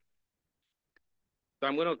loaf. So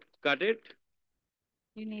I'm going to cut it.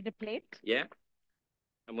 You need a plate? Yeah.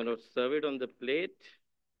 I'm going to serve it on the plate.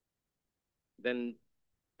 Then,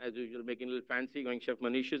 as usual, making a little fancy, going Chef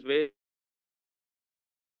Manish's way.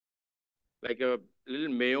 Like a little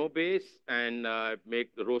mayo base, and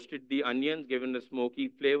roasted the onions, given a smoky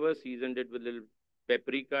flavor, seasoned it with little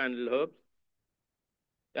paprika and little herbs.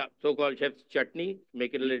 Yeah, so-called chef's chutney,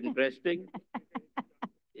 make it a little interesting.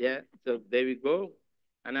 Yeah, so there we go.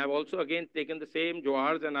 And I've also again taken the same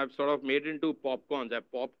jowars and I've sort of made it into popcorns. I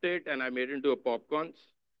popped it and I made it into a popcorns.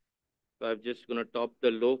 So I'm just gonna top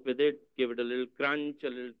the loaf with it, give it a little crunch, a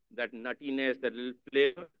little that nuttiness, that little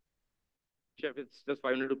flavor. Chef, it's just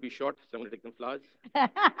 500 rupees short, so I'm gonna take some flowers.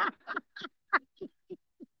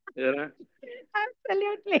 Yeah.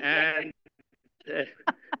 Absolutely. And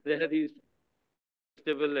there are these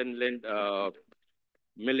vegetable and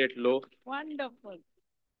millet loaf. Wonderful.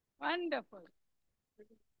 Wonderful.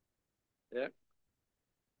 Yeah.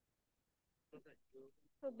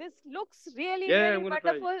 So this looks really, Yeah, really I'm gonna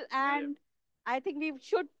try. wonderful, and I think we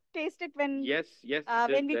should taste it Yes, yes.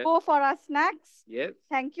 when we that- go for our snacks. Yes.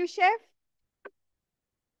 Thank you, chef.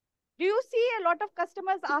 Do you see a lot of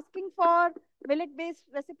customers asking for millet-based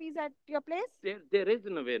recipes at your place? There is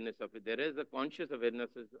an awareness of it. There is a conscious awareness,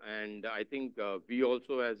 and I think we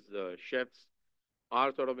also, as chefs,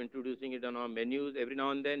 are sort of introducing it on our menus. Every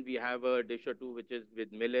now and then, we have a dish or two which is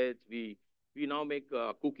with millets. We We now make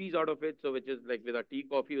cookies out of it. So which is like with our tea,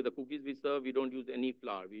 coffee, with the cookies we serve, we don't use any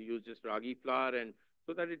flour. We use just ragi flour, and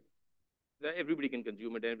so that everybody can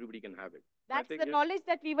consume it and everybody can have it. So I That's think, the yeah, knowledge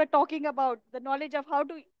that we were talking about, the knowledge of how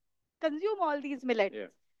to consume all these millets. yeah.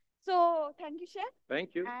 So thank you, Chef.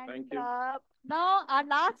 Thank you, thank And you. now our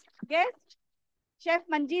last guest, Chef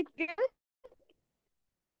Manjeet Gill,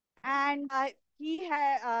 and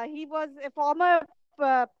he was a former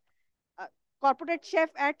uh, corporate chef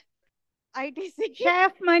at ITC.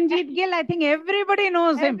 Chef Manjeet Gill, I think everybody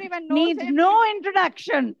knows him. Everyone knows Needs him. no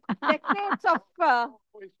introduction. Decades of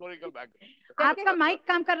Historical background. आपका mic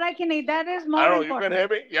काम कर रहा है कि नहीं? That is more I don't know, you important. can hear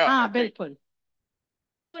me? Yeah. हाँ, Okay. बिल्कुल.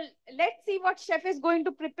 So let's see what chef is going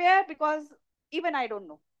to prepare, because even I don't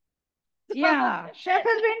know. Yeah, chef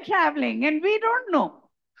has been traveling and we don't know.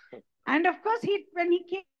 And of course, when he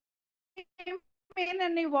came in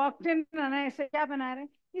and he walked in and I said, क्या बना रहे हैं?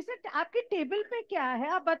 He said, आपके table पे क्या है?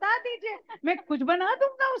 आप बता दीजिए, मैं कुछ बना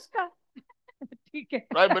दूंगा उसका. ठीक है.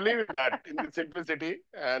 I believe in that, in the simplicity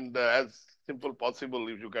and as simple possible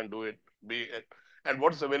if you can do it. And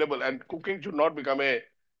what's available. And cooking should not become a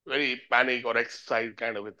very panic or exercise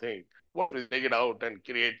kind of a thing. What is take it out and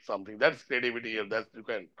create something? That's creativity, and that's you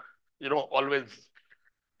can, always,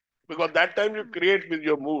 because that time you create with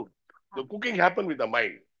your mood. The cooking happen with the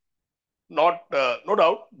mind. Not, no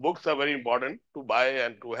doubt, books are very important to buy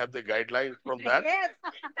and to have the guidelines from that. Yes,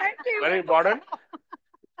 thank you. Very important.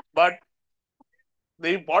 But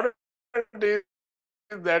the important is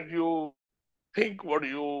that you think what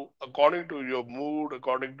you, according to your mood,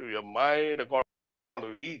 according to your mind, according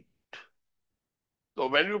to eat. So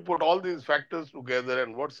when you put all these factors together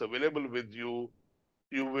and what's available with you,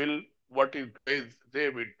 you will, what is say,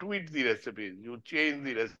 we tweak the recipes, you change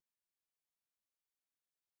the recipes.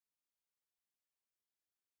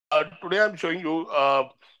 Today I'm showing you,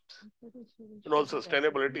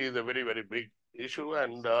 sustainability is a very, very big issue,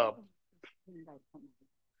 and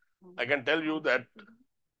I can tell you that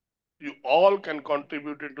you all can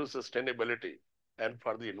contribute into sustainability and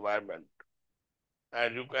for the environment.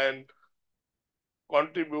 And you can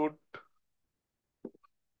contribute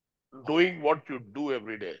doing what you do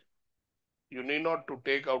every day. You need not to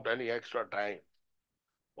take out any extra time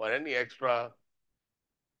or any extra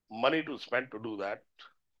money to spend to do that.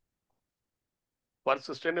 For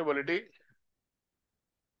sustainability,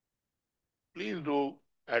 please do,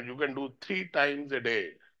 and you can do 3 times a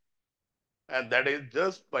day. And that is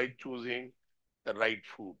just by choosing the right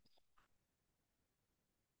food.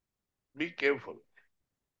 Be careful.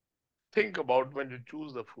 Think about when you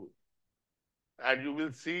choose the food. And you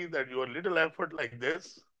will see that your little effort like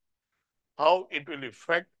this, how it will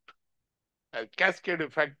affect a cascade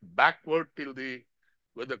effect backward till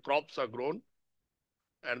where the crops are grown,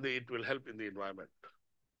 and it will help in the environment.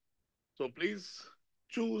 So please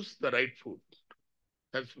choose the right food.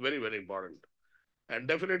 That's very, very important. And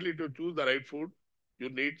definitely to choose the right food, you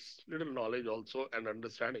need little knowledge also and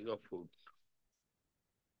understanding of food.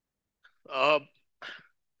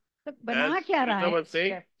 तो बना As क्या रहा Rita है was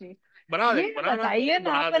saying, chef जी? बना ये दे, बना दे, बताइए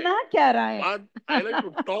ना, बना दे. बना क्या रहा है? But I like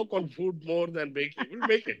to talk on food more than baking. We'll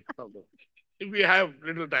make it. If we have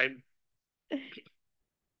little time. It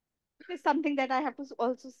is something that I have to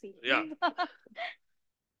also see. Yeah.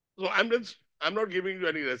 So I'm not giving you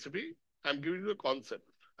any recipe. I'm giving you a concept.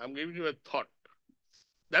 I'm giving you a thought.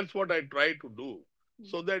 That's what I try to do,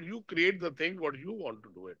 so that you create the thing what you want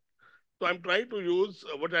to do it. So I'm trying to use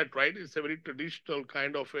what I tried is a very traditional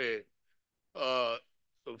kind of the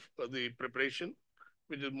preparation,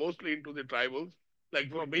 which is mostly into the tribals.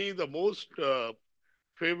 Like for me, the most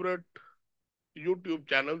favorite YouTube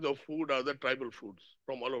channels of food are the tribal foods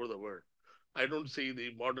from all over the world. I don't see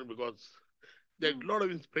the modern because there's a lot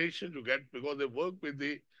of inspiration you get because they work with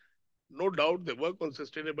no doubt they work on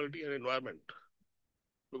sustainability and environment,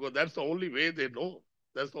 because that's the only way they know.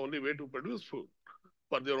 That's the only way to produce food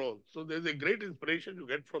for their own. So there's a great inspiration you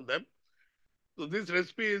get from them. So this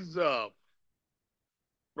recipe is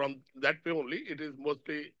from that way only. It is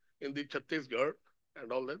mostly in the Chhattisgarh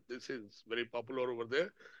and all that. This is very popular over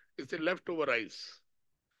there. It's a leftover rice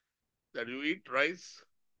that you eat rice.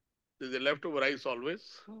 There's a leftover rice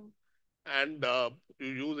always, and you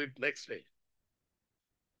use it next day.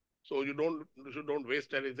 So you don't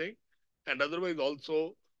waste anything. And otherwise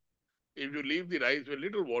also, if you leave the rice with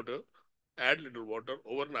little water, add little water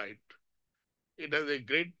overnight, it has a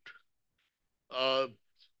great uh,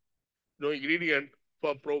 ingredient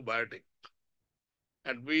for probiotic.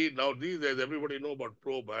 And we now these days everybody know about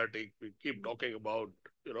probiotic. We keep talking about.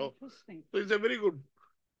 Interesting. So it's a very good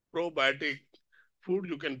probiotic food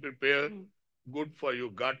you can prepare, good for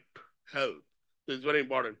your gut health. So it's very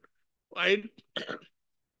important. I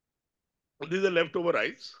This is the leftover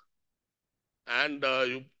rice, and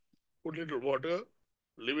you put little water,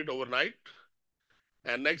 leave it overnight,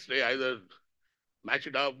 and next day either match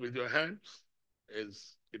it up with your hands.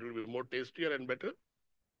 Is it will be more tastier and better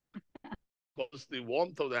because the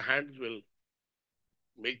warmth of the hands will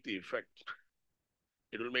make the effect.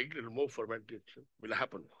 It will make it more fermentation will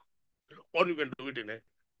happen. Or you can do it in a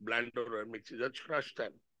blender or a mixer, just crush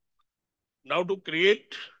them. Now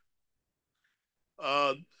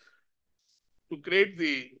uh, to create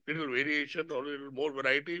the little variation or a little more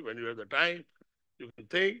variety when you have the time, you can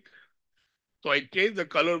think. So I change the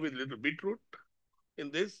color with little beetroot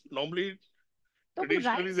in this. Normally, So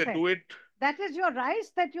traditionally rice they hai. do it. That is your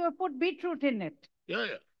rice that you have put beetroot in it. Yeah,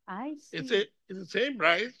 yeah. I It's see. the same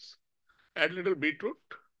rice, add little beetroot,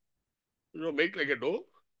 make like a dough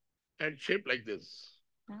and shape like this.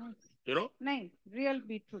 Nice. You know, Nice. Real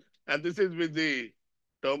beetroot. and this is with the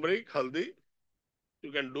turmeric, haldi.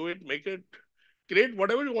 You can do it, make it, create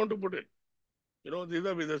whatever you want to put it. These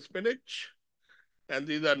are with the spinach and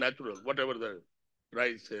these are natural, whatever the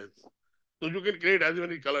rice is. So you can create as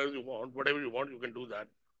many colors you want, whatever you want, you can do that.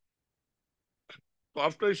 So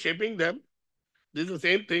after shaping them, this is the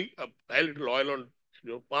same thing, apply a little oil on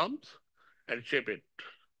your palms and shape it.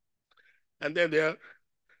 And then there,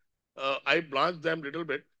 I blanch them little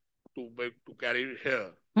bit to carry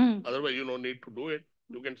here. Hmm. Otherwise, you don't need to do it.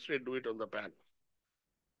 You can straight do it on the pan.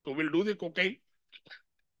 So we'll do the cooking.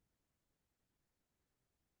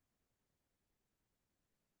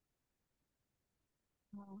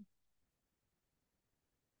 Oh,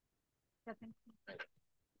 definitely.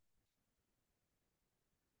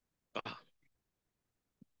 Ah,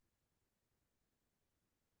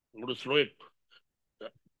 I'm going to slow it.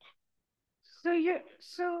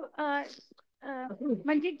 So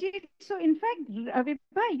Manjit ji, so in fact, Vibha,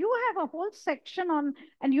 you have a whole section on,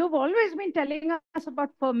 and you've always been telling us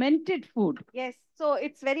about fermented food. Yes, so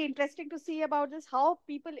it's very interesting to see about this, how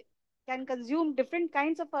people can consume different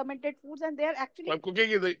kinds of fermented foods, and they're actually I'm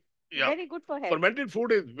cooking is yeah. very good for health. Fermented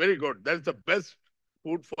food is very good. That's the best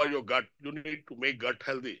food for your gut. You need to make gut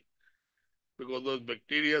healthy because those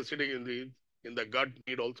bacteria sitting in the gut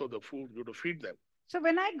need also the food you to feed them. So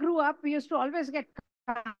when I grew up, we used to always get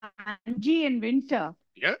kanji in winter.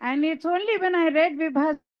 And Yeah. it's only when I read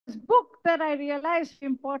Vibha's book that I realized how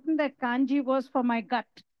important that kanji was for my gut.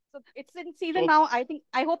 So it's in season So, now.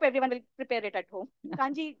 I hope everyone will prepare it at home.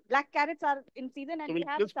 Kanji, black carrots are in season, so and we'll we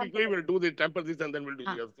have just some quickly for we'll do the temper this and then we'll do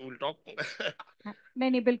हाँ, the other. We'll talk हाँ,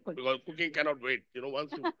 नहीं नहीं बिल्कुल. because cooking cannot wait.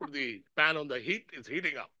 Once you put the pan on the heat, it's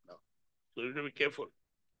heating up now. So you have to be careful.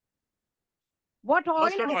 What oil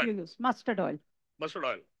Mustard did oil. you use? Mustard oil. Mustard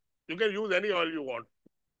oil. You can use any oil you want,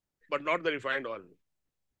 but not the refined oil.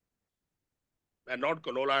 And not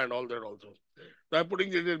canola and all that also. So I'm putting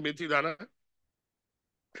this in methi dana.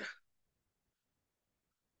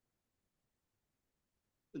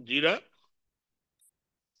 Jeera,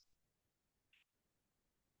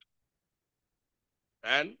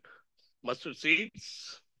 and mustard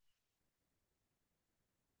seeds,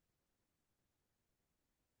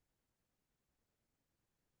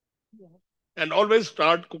 Yeah. and always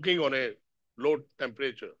start cooking on a low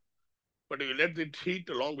temperature. But you let it heat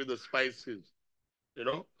along with the spices, you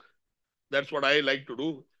know, that's what I like to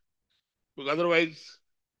do. Because otherwise,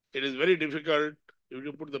 it is very difficult. If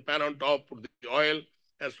you put the pan on top, put the oil,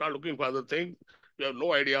 and start looking for other things, you have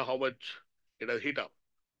no idea how much it has heat up.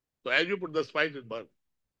 So as you put the spice, it burns.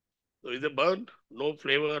 So is it burnt? No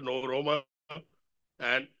flavor, no aroma,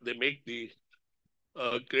 and they make the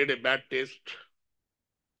create a bad taste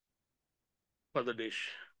for the dish.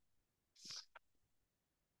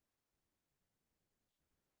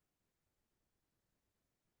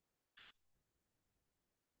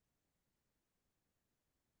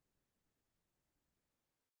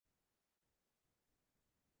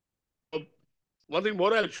 So one thing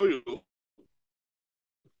more I'll show you,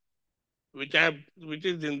 which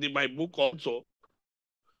is in my book also.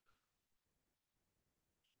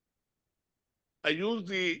 I use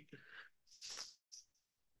the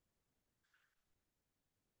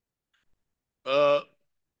uh,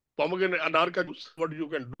 pomegranate anarka juice. What you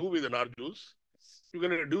can do with anar juice, you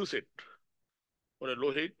can reduce it on a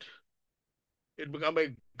low heat. It become a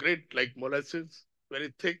great like molasses,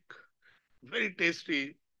 very thick, very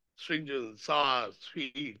tasty, stringent, sour,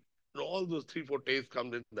 sweet. All those three, four tastes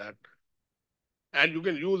comes in that. And you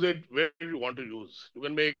can use it where you want to use. You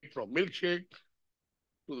can make from milkshake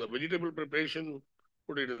to the vegetable preparation,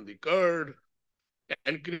 put it in the curd,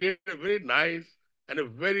 and create a very nice and a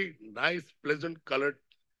very nice, pleasant color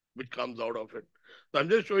which comes out of it. So I'm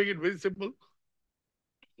just showing it very simple.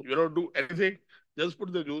 You don't do anything, just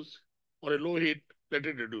put the juice on a low heat, let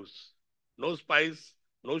it reduce. No spice,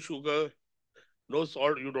 no sugar, no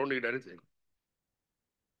salt. You don't need anything.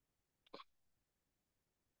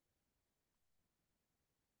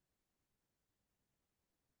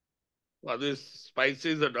 Now these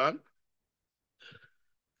spices are done.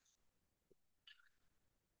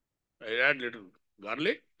 I add little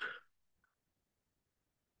garlic.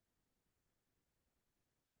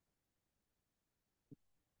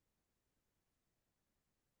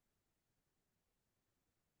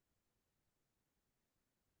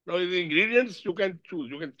 Now the ingredients you can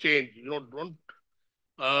choose, you can change. You know, don't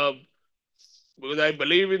uh, because I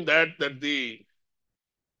believe in that the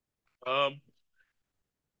uh,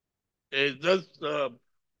 just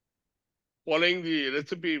following the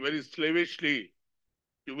recipe very slavishly,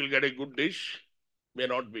 you will get a good dish. May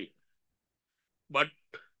not be, but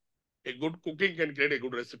a good cooking can create a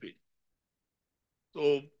good recipe.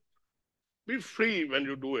 So be free when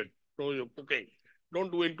you do it. So you're cooking.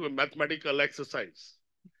 Don't do it into a mathematical exercise.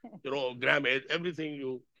 You know, grammage, everything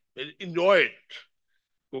you enjoy it.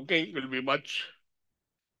 Cooking will be much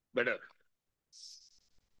better.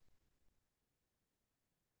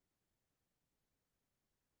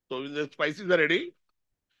 So when the spices are ready,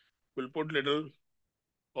 we'll put little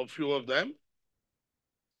of few of them.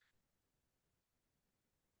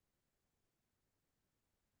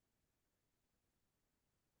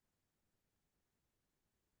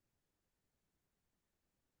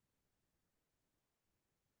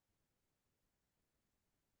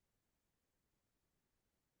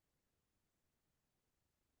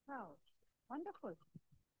 Wow, wonderful.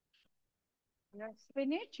 You have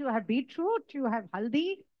spinach, you have beetroot, you have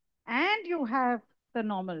haldi, and you have the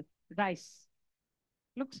normal rice.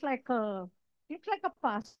 Looks like a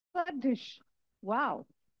pasta dish. Wow,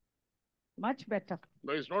 much better.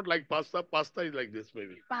 No, it's not like pasta. Pasta is like this,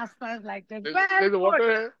 maybe. Pasta is like this. There's Well put.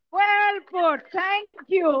 water. Well put. Thank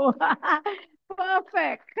you.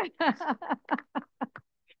 Perfect.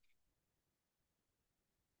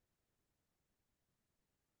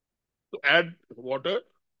 To add water.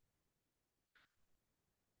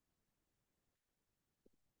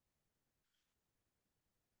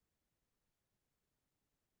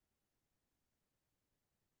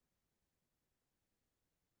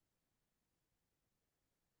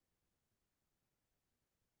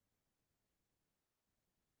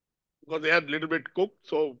 Because they are little bit cooked,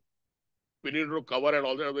 so we need to cover and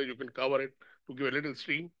all that. Otherwise, you can cover it to give a little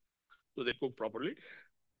steam so they cook properly.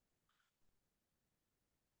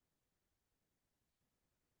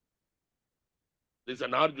 This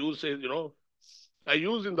anar juice is, I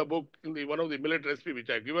use in the book, in the one of the millet recipe which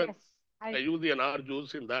I've given, Yes, I use the anar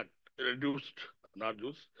juice in that, reduced anar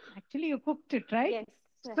juice. actually you cooked it, right? Yes.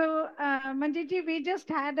 So, Manjit we just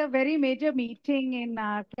had a very major meeting in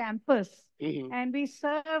our campus, Mhm. and we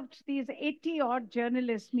served these 80 odd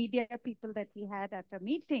journalists, media people that we had at a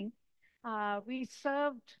meeting. We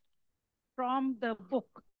served from the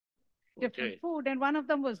book different Okay. food, and one of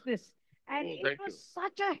them was this. And Oh, it thank was you.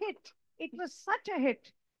 such a hit. It was such a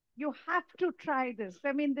hit. You have to try this.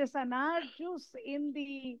 I mean, this anar juice in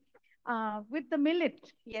the with the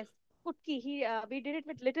millet. Yes. Putki. We did it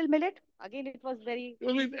with little millet. Again, it was very You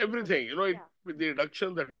need easy to cook. everything, Yeah. with the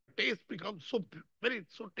reduction, the taste becomes so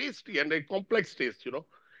tasty and a complex taste. It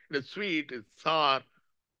is sweet, it's sour,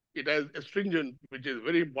 it has astringent, which is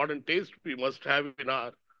very important taste we must have in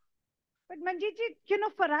our. But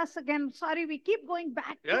Manjit for us again, sorry, we keep going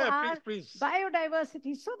back to Yeah, our please.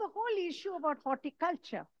 biodiversity. So the whole issue about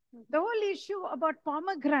horticulture, the whole issue about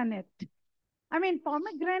pomegranate. I mean,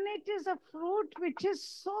 pomegranate is a fruit which is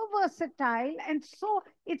so versatile and so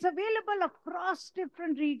it's available across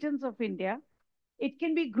different regions of India. It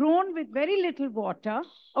can be grown with very little water,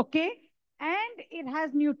 okay? And it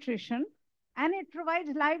has nutrition and it provides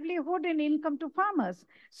livelihood and income to farmers.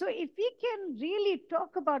 So if we can really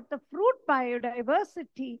talk about the fruit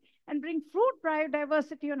biodiversity and bring fruit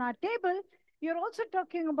biodiversity on our table, you're also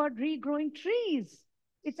talking about regrowing trees.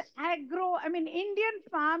 It's Indian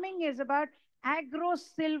farming is about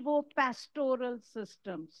agro-silvo-pastoral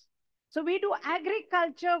systems. So we do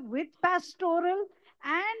agriculture with pastoral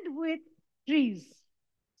and with trees.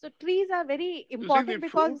 So trees are very You see, the important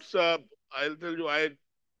because fruits, I'll tell you,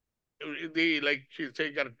 like she's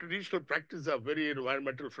saying, our traditional practices are very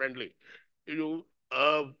environmental friendly. You,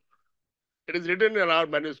 uh, it is written in our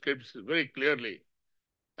manuscripts very clearly,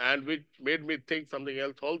 and which made me think something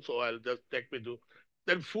else also. I'll just take me to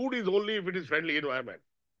that food is only if it is friendly environment.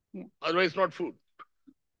 Yeah. Otherwise, not food.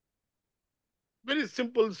 Very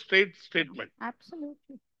simple, straight statement.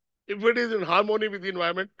 Absolutely. If it is in harmony with the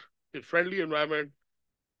environment, a friendly environment,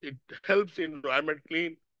 it helps the environment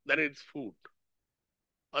clean, then it's food.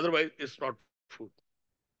 Otherwise, it's not food.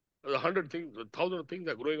 There's 100 things, 1,000 things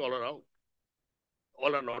are growing all around.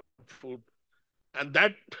 All are not food. And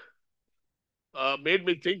that made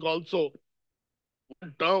me think also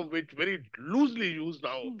one term which very loosely used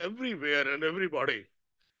now Mm. everywhere and everybody,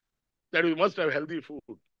 that we must have healthy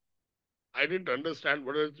food. I didn't understand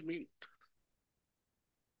what does it mean.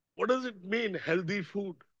 What does it mean, healthy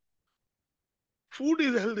food? Food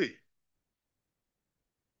is healthy.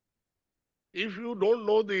 If you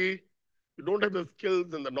don't have the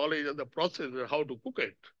skills and the knowledge and the process of how to cook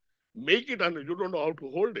it, make it, and you don't know how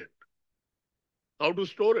to hold it, how to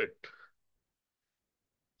store it,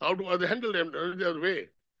 how to handle them in other way,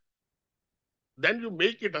 then you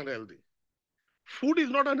make it unhealthy. Food is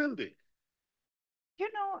not unhealthy.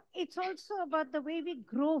 It's also about the way we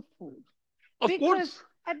grow food. Of Because course,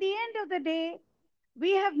 at the end of the day,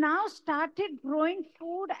 we have now started growing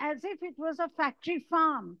food as if it was a factory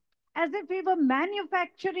farm, as if we were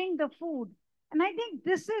manufacturing the food. And I think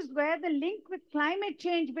this is where the link with climate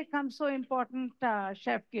change becomes so important,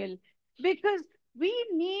 Chef Gill, because we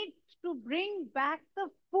need to bring back the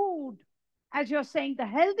food, as you're saying, the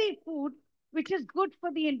healthy food, which is good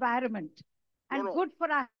for the environment no, and no. good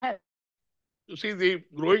for our health. You see, the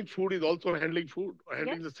growing food is also handling food or Yes,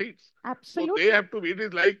 handling the seeds. So they absolutely. have to be, it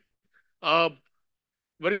is like uh,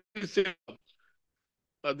 very simple.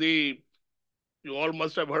 The You all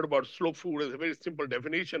must have heard about slow food as a very simple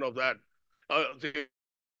definition of that. The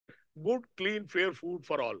good, clean, fair food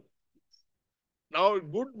for all. Now,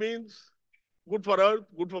 good means good for earth,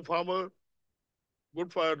 good for farmer,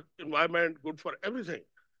 good for environment, good for everything.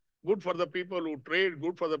 Good for the people who trade,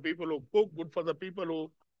 good for the people who cook, good for the people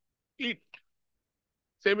who eat.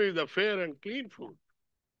 Same with the fair and clean food.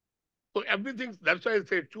 So everything, that's why I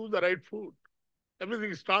say choose the right food.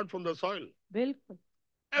 Everything starts from the soil. Bilkul. Bilkul.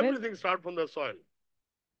 Everything starts from the soil.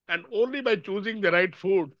 And only by choosing the right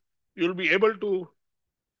food, you'll be able to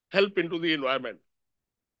help into the environment.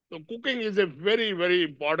 So cooking is a very, very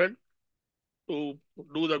important to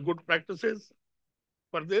do the good practices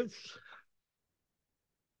for this.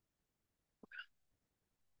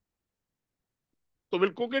 So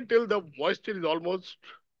we'll cook it till the moisture is almost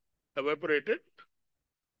evaporated.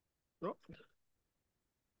 No?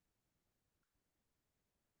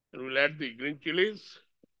 And we'll add the green chilies.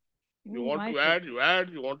 You Oh, want my to God. add, you add.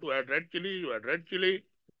 You want to add red chili, you add red chili,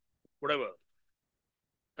 whatever.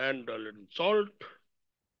 And a little salt.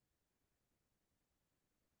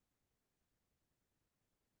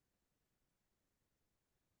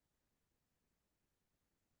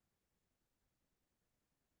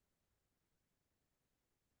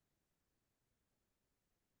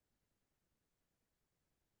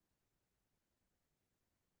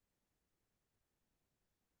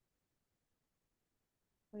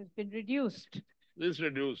 It's been reduced. This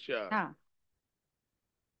reduce, yeah. Ah,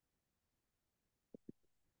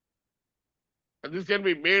 And this can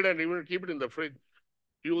be made and even keep it in the fridge.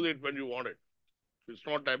 Use it when you want it. It's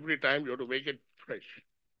not every time you have to make it fresh.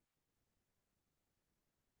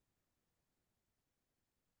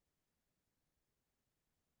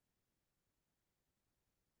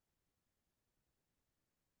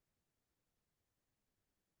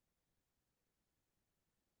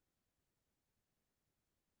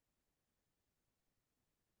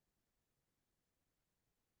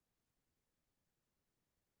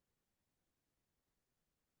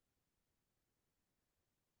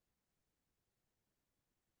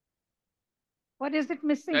 what is it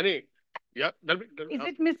missing? Any, yeah, Is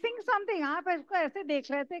it missing something? आप इसको ऐसे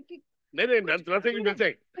देख रहे थे कि कुछ कमी nothing नहीं?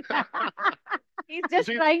 missing. He's You just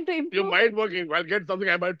see, trying to your improve. mind working. I'll get something,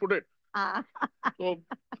 I might put it. Ah. So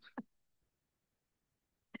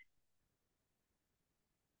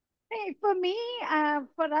Hey, for me,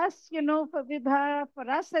 for us, for Vibha, for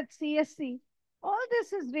us at CSC, all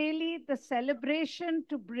this is really the celebration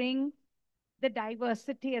to bring the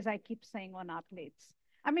diversity, as I keep saying, on our plates.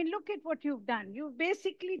 I mean, look at what you've done. You've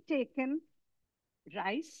basically taken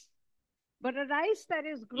rice, but a rice that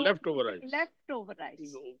is grown leftover rice. leftover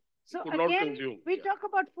rice. No, So could not again, consume. we Yeah. talk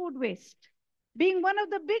about food waste being one of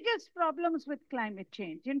the biggest problems with climate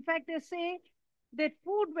change. In fact, they say that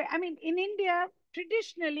I mean, in India,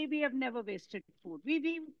 traditionally, we have never wasted food. We've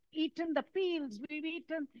eaten the peels, we've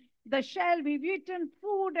eaten the shell, we've eaten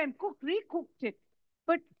food and recooked it.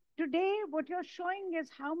 But today, what you're showing is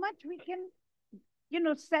how much we can,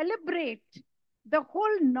 celebrate the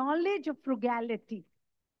whole knowledge of frugality,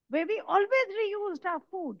 where we always reused our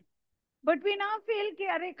food. But we now feel कि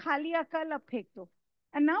अरे खा लिया कल अब फेंक दो.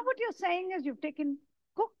 And now what you're saying is you've taken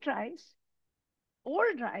cooked rice,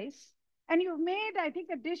 old rice, and you've made, I think,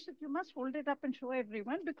 a dish that you must hold it up and show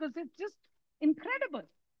everyone because it's just incredible.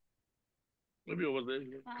 Maybe over there.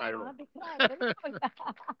 I don't हाँ, know. दिख रहा है, बिल्कुल.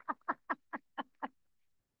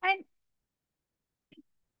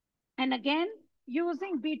 again,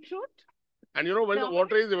 using beetroot. And when the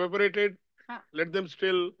water is evaporated, Ah. let them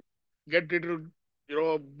still get little,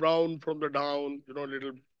 brown from the down,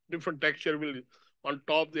 little different texture will, on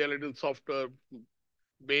top they are little softer,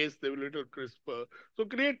 base they will little crisper. So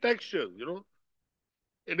create textures,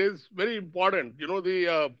 it is very important.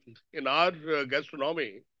 In our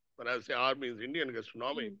gastronomy, when I say our means Indian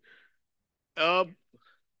gastronomy, uh,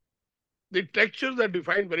 the textures are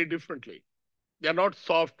defined very differently. They are not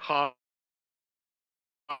soft, hard, or semi-soft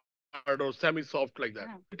like that.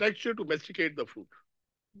 There's a texture to domesticate the food.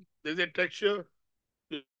 There's a texture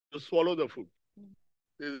to swallow the food.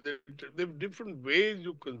 There are different ways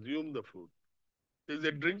you consume the food. There's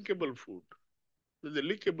a drinkable food. There's a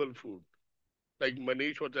lickable food. Like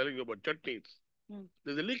Manish was telling you about chutneys.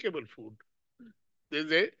 There's a lickable food.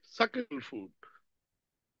 There's a suckable food.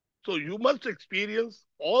 So you must experience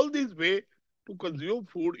all these ways to consume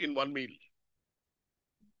food in one meal.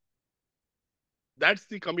 That's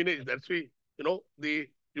the combination. That's why,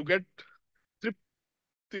 you get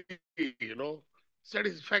tripty,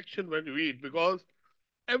 satisfaction when you eat because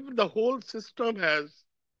the whole system has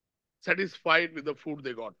satisfied with the food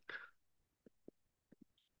they got.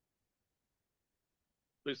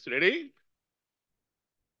 So it's ready.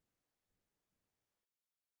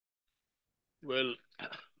 Well,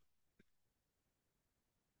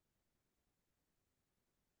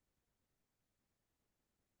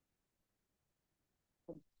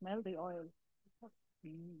 Smell the oil.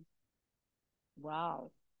 Mm.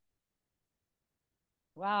 Wow.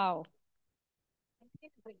 Wow.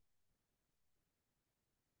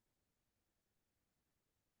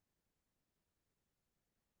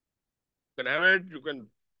 you can have it. You can,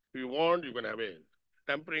 if you want, you can have a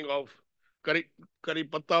tempering of curry, curry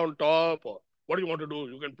patta on top, or what do you want to do?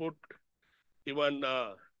 You can put even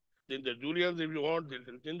ginger julienne if you want.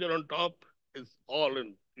 Ginger on top is all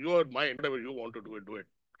in your mind. Whatever you want to do it, do it.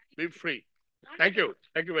 Be free. Thank you.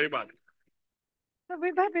 Thank you very much. So,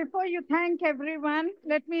 Vibha, before you thank everyone,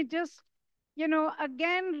 let me just,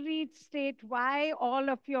 again restate why all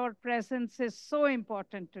of your presence is so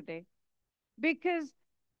important today. Because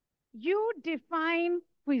you define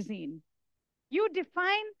cuisine, you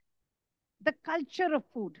define the culture of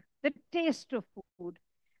food, the taste of food.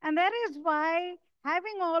 And that is why,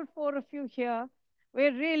 having all four of you here,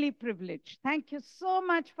 we're really privileged. Thank you so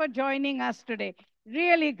much for joining us today.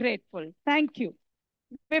 Really grateful. Thank you.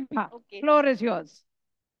 Vibha, Okay. floor is yours.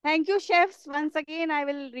 Thank you, chefs. Once again, I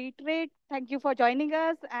will reiterate, thank you for joining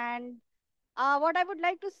us. And what I would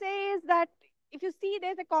like to say is that if you see,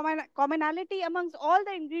 there's a commonality amongst all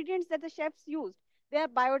the ingredients that the chefs used. They are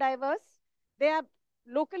biodiverse, they are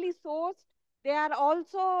locally sourced, they are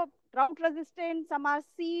also drought resistant. Some are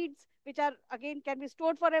seeds, which are again can be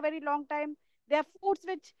stored for a very long time. They are foods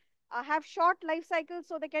which have short life cycles,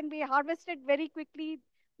 so they can be harvested very quickly.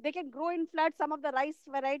 They can grow in floods. Some of the rice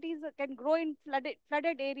varieties can grow in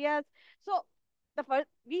flooded areas. So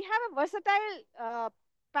we have a versatile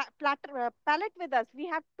palette with us. We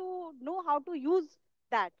have to know how to use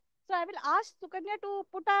that. So I will ask Sukanya to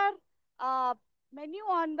put our menu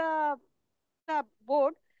on the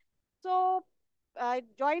board. So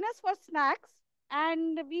join us for snacks,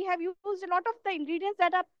 and we have used a lot of the ingredients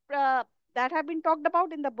that have been talked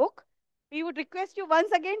about in the book. We would request you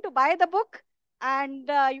once again to buy the book, and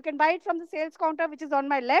you can buy it from the sales counter, which is on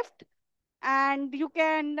my left, and you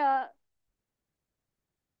can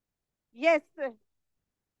yes,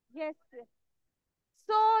 yes.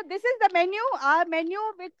 So this is the menu, our menu,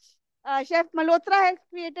 which Chef Malhotra has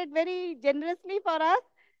created very generously for us.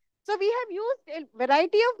 So we have used a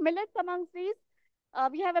variety of millets amongst these.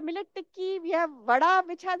 We have a millet tikki, we have vada,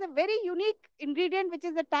 which has a very unique ingredient, which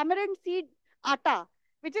is the tamarind seed atta,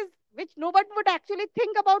 which nobody would actually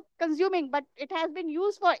think about consuming, but it has been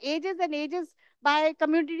used for ages and ages by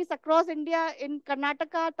communities across India in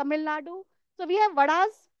Karnataka, Tamil Nadu. So we have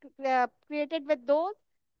vadas created with those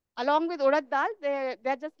along with urad dal.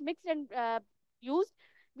 They're just mixed and used.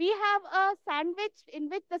 We have a sandwich in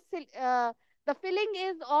which the filling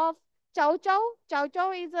is of chow chow. Chow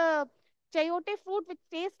chow is a chayote fruit which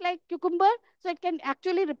tastes like cucumber. So it can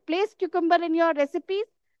actually replace cucumber in your recipes.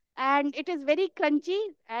 And it is very crunchy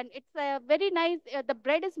and it's very nice. The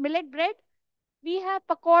bread is millet bread. We have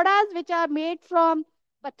pakoras which are made from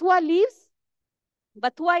bathua leaves.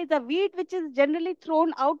 Bathua is a wheat which is generally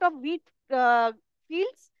thrown out of wheat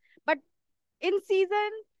fields. But in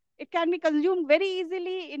season, it can be consumed very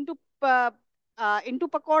easily into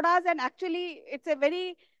pakoras, and actually, it's a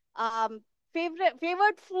very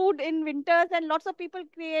favored food in winters. And lots of people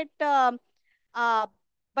create uh,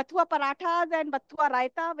 bathua parathas and bathua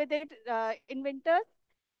raita with it in winters.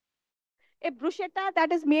 a bruschetta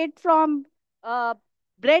that is made from uh,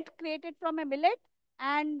 bread created from a millet,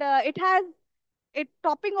 and it has a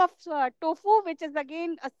topping of tofu, which is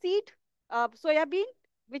again a seed, soya bean,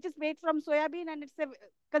 which is made from soya bean, and it's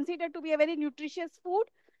considered to be a very nutritious food.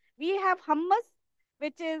 We have hummus,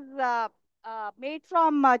 which is made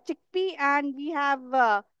from chickpea, and we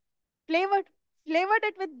have flavored flavored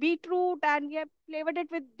it with beetroot, and we have flavored it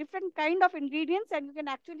with different kind of ingredients, and you can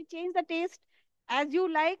actually change the taste as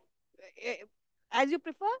you like, uh, as you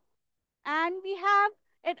prefer. And we have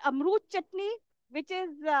an amrut chutney, which is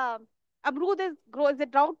amrut is a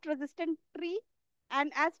drought resistant tree,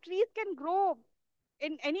 and as trees can grow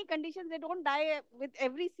in any conditions, they don't die with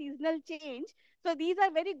every seasonal change. So these are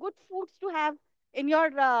very good foods to have in your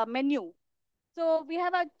menu. So we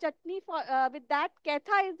have a chutney for with that.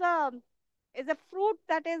 Ketha is a fruit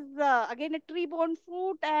that is again a tree-borne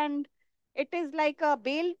fruit, and it is like a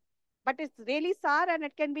bale, but it's really sour, and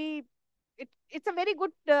it can be it's a very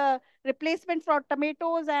good replacement for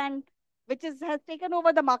tomatoes, and which is has taken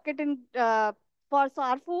over the market in for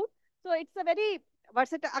sour food. So it's a very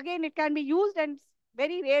versatile. Again, it can be used, and it's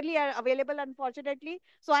very rarely available, unfortunately.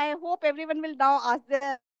 So I hope everyone will now ask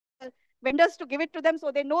the vendors to give it to them,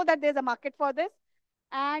 so they know that there's a market for this.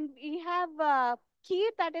 And we have kheer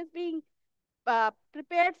that is being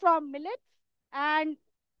prepared from millets, and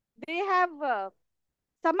they have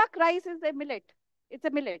samak rice is a millet. It's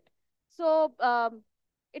a millet. So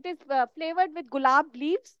it is flavored with gulab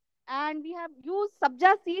leaves, and we have used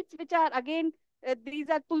sabja seeds, which are again these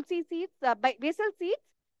are tulsi seeds, basil seeds,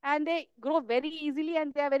 and they grow very easily,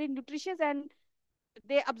 and they are very nutritious, and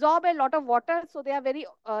they absorb a lot of water, so they are very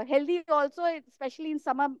healthy also, especially in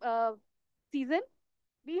summer season.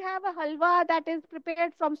 We have a halwa that is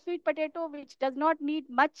prepared from sweet potato, which does not need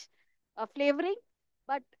much flavoring.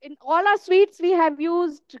 But in all our sweets, we have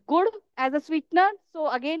used gur as a sweetener. So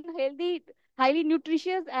again, healthy, highly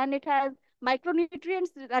nutritious, and it has micronutrients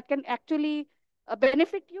that can actually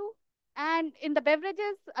benefit you. And in the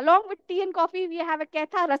beverages, along with tea and coffee, we have a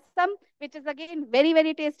ketha rasam, which is again very,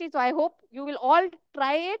 very tasty. So I hope you will all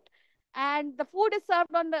try it. And the food is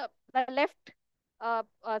served on the left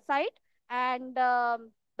side, and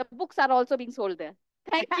the books are also being sold there.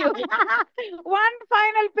 Thank you. One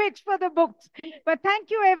final pitch for the books. But thank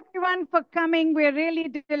you everyone for coming. We're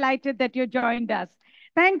really delighted that you joined us.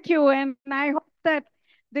 Thank you. And I hope that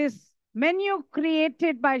this menu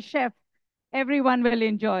created by Chef, everyone will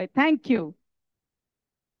enjoy. Thank you.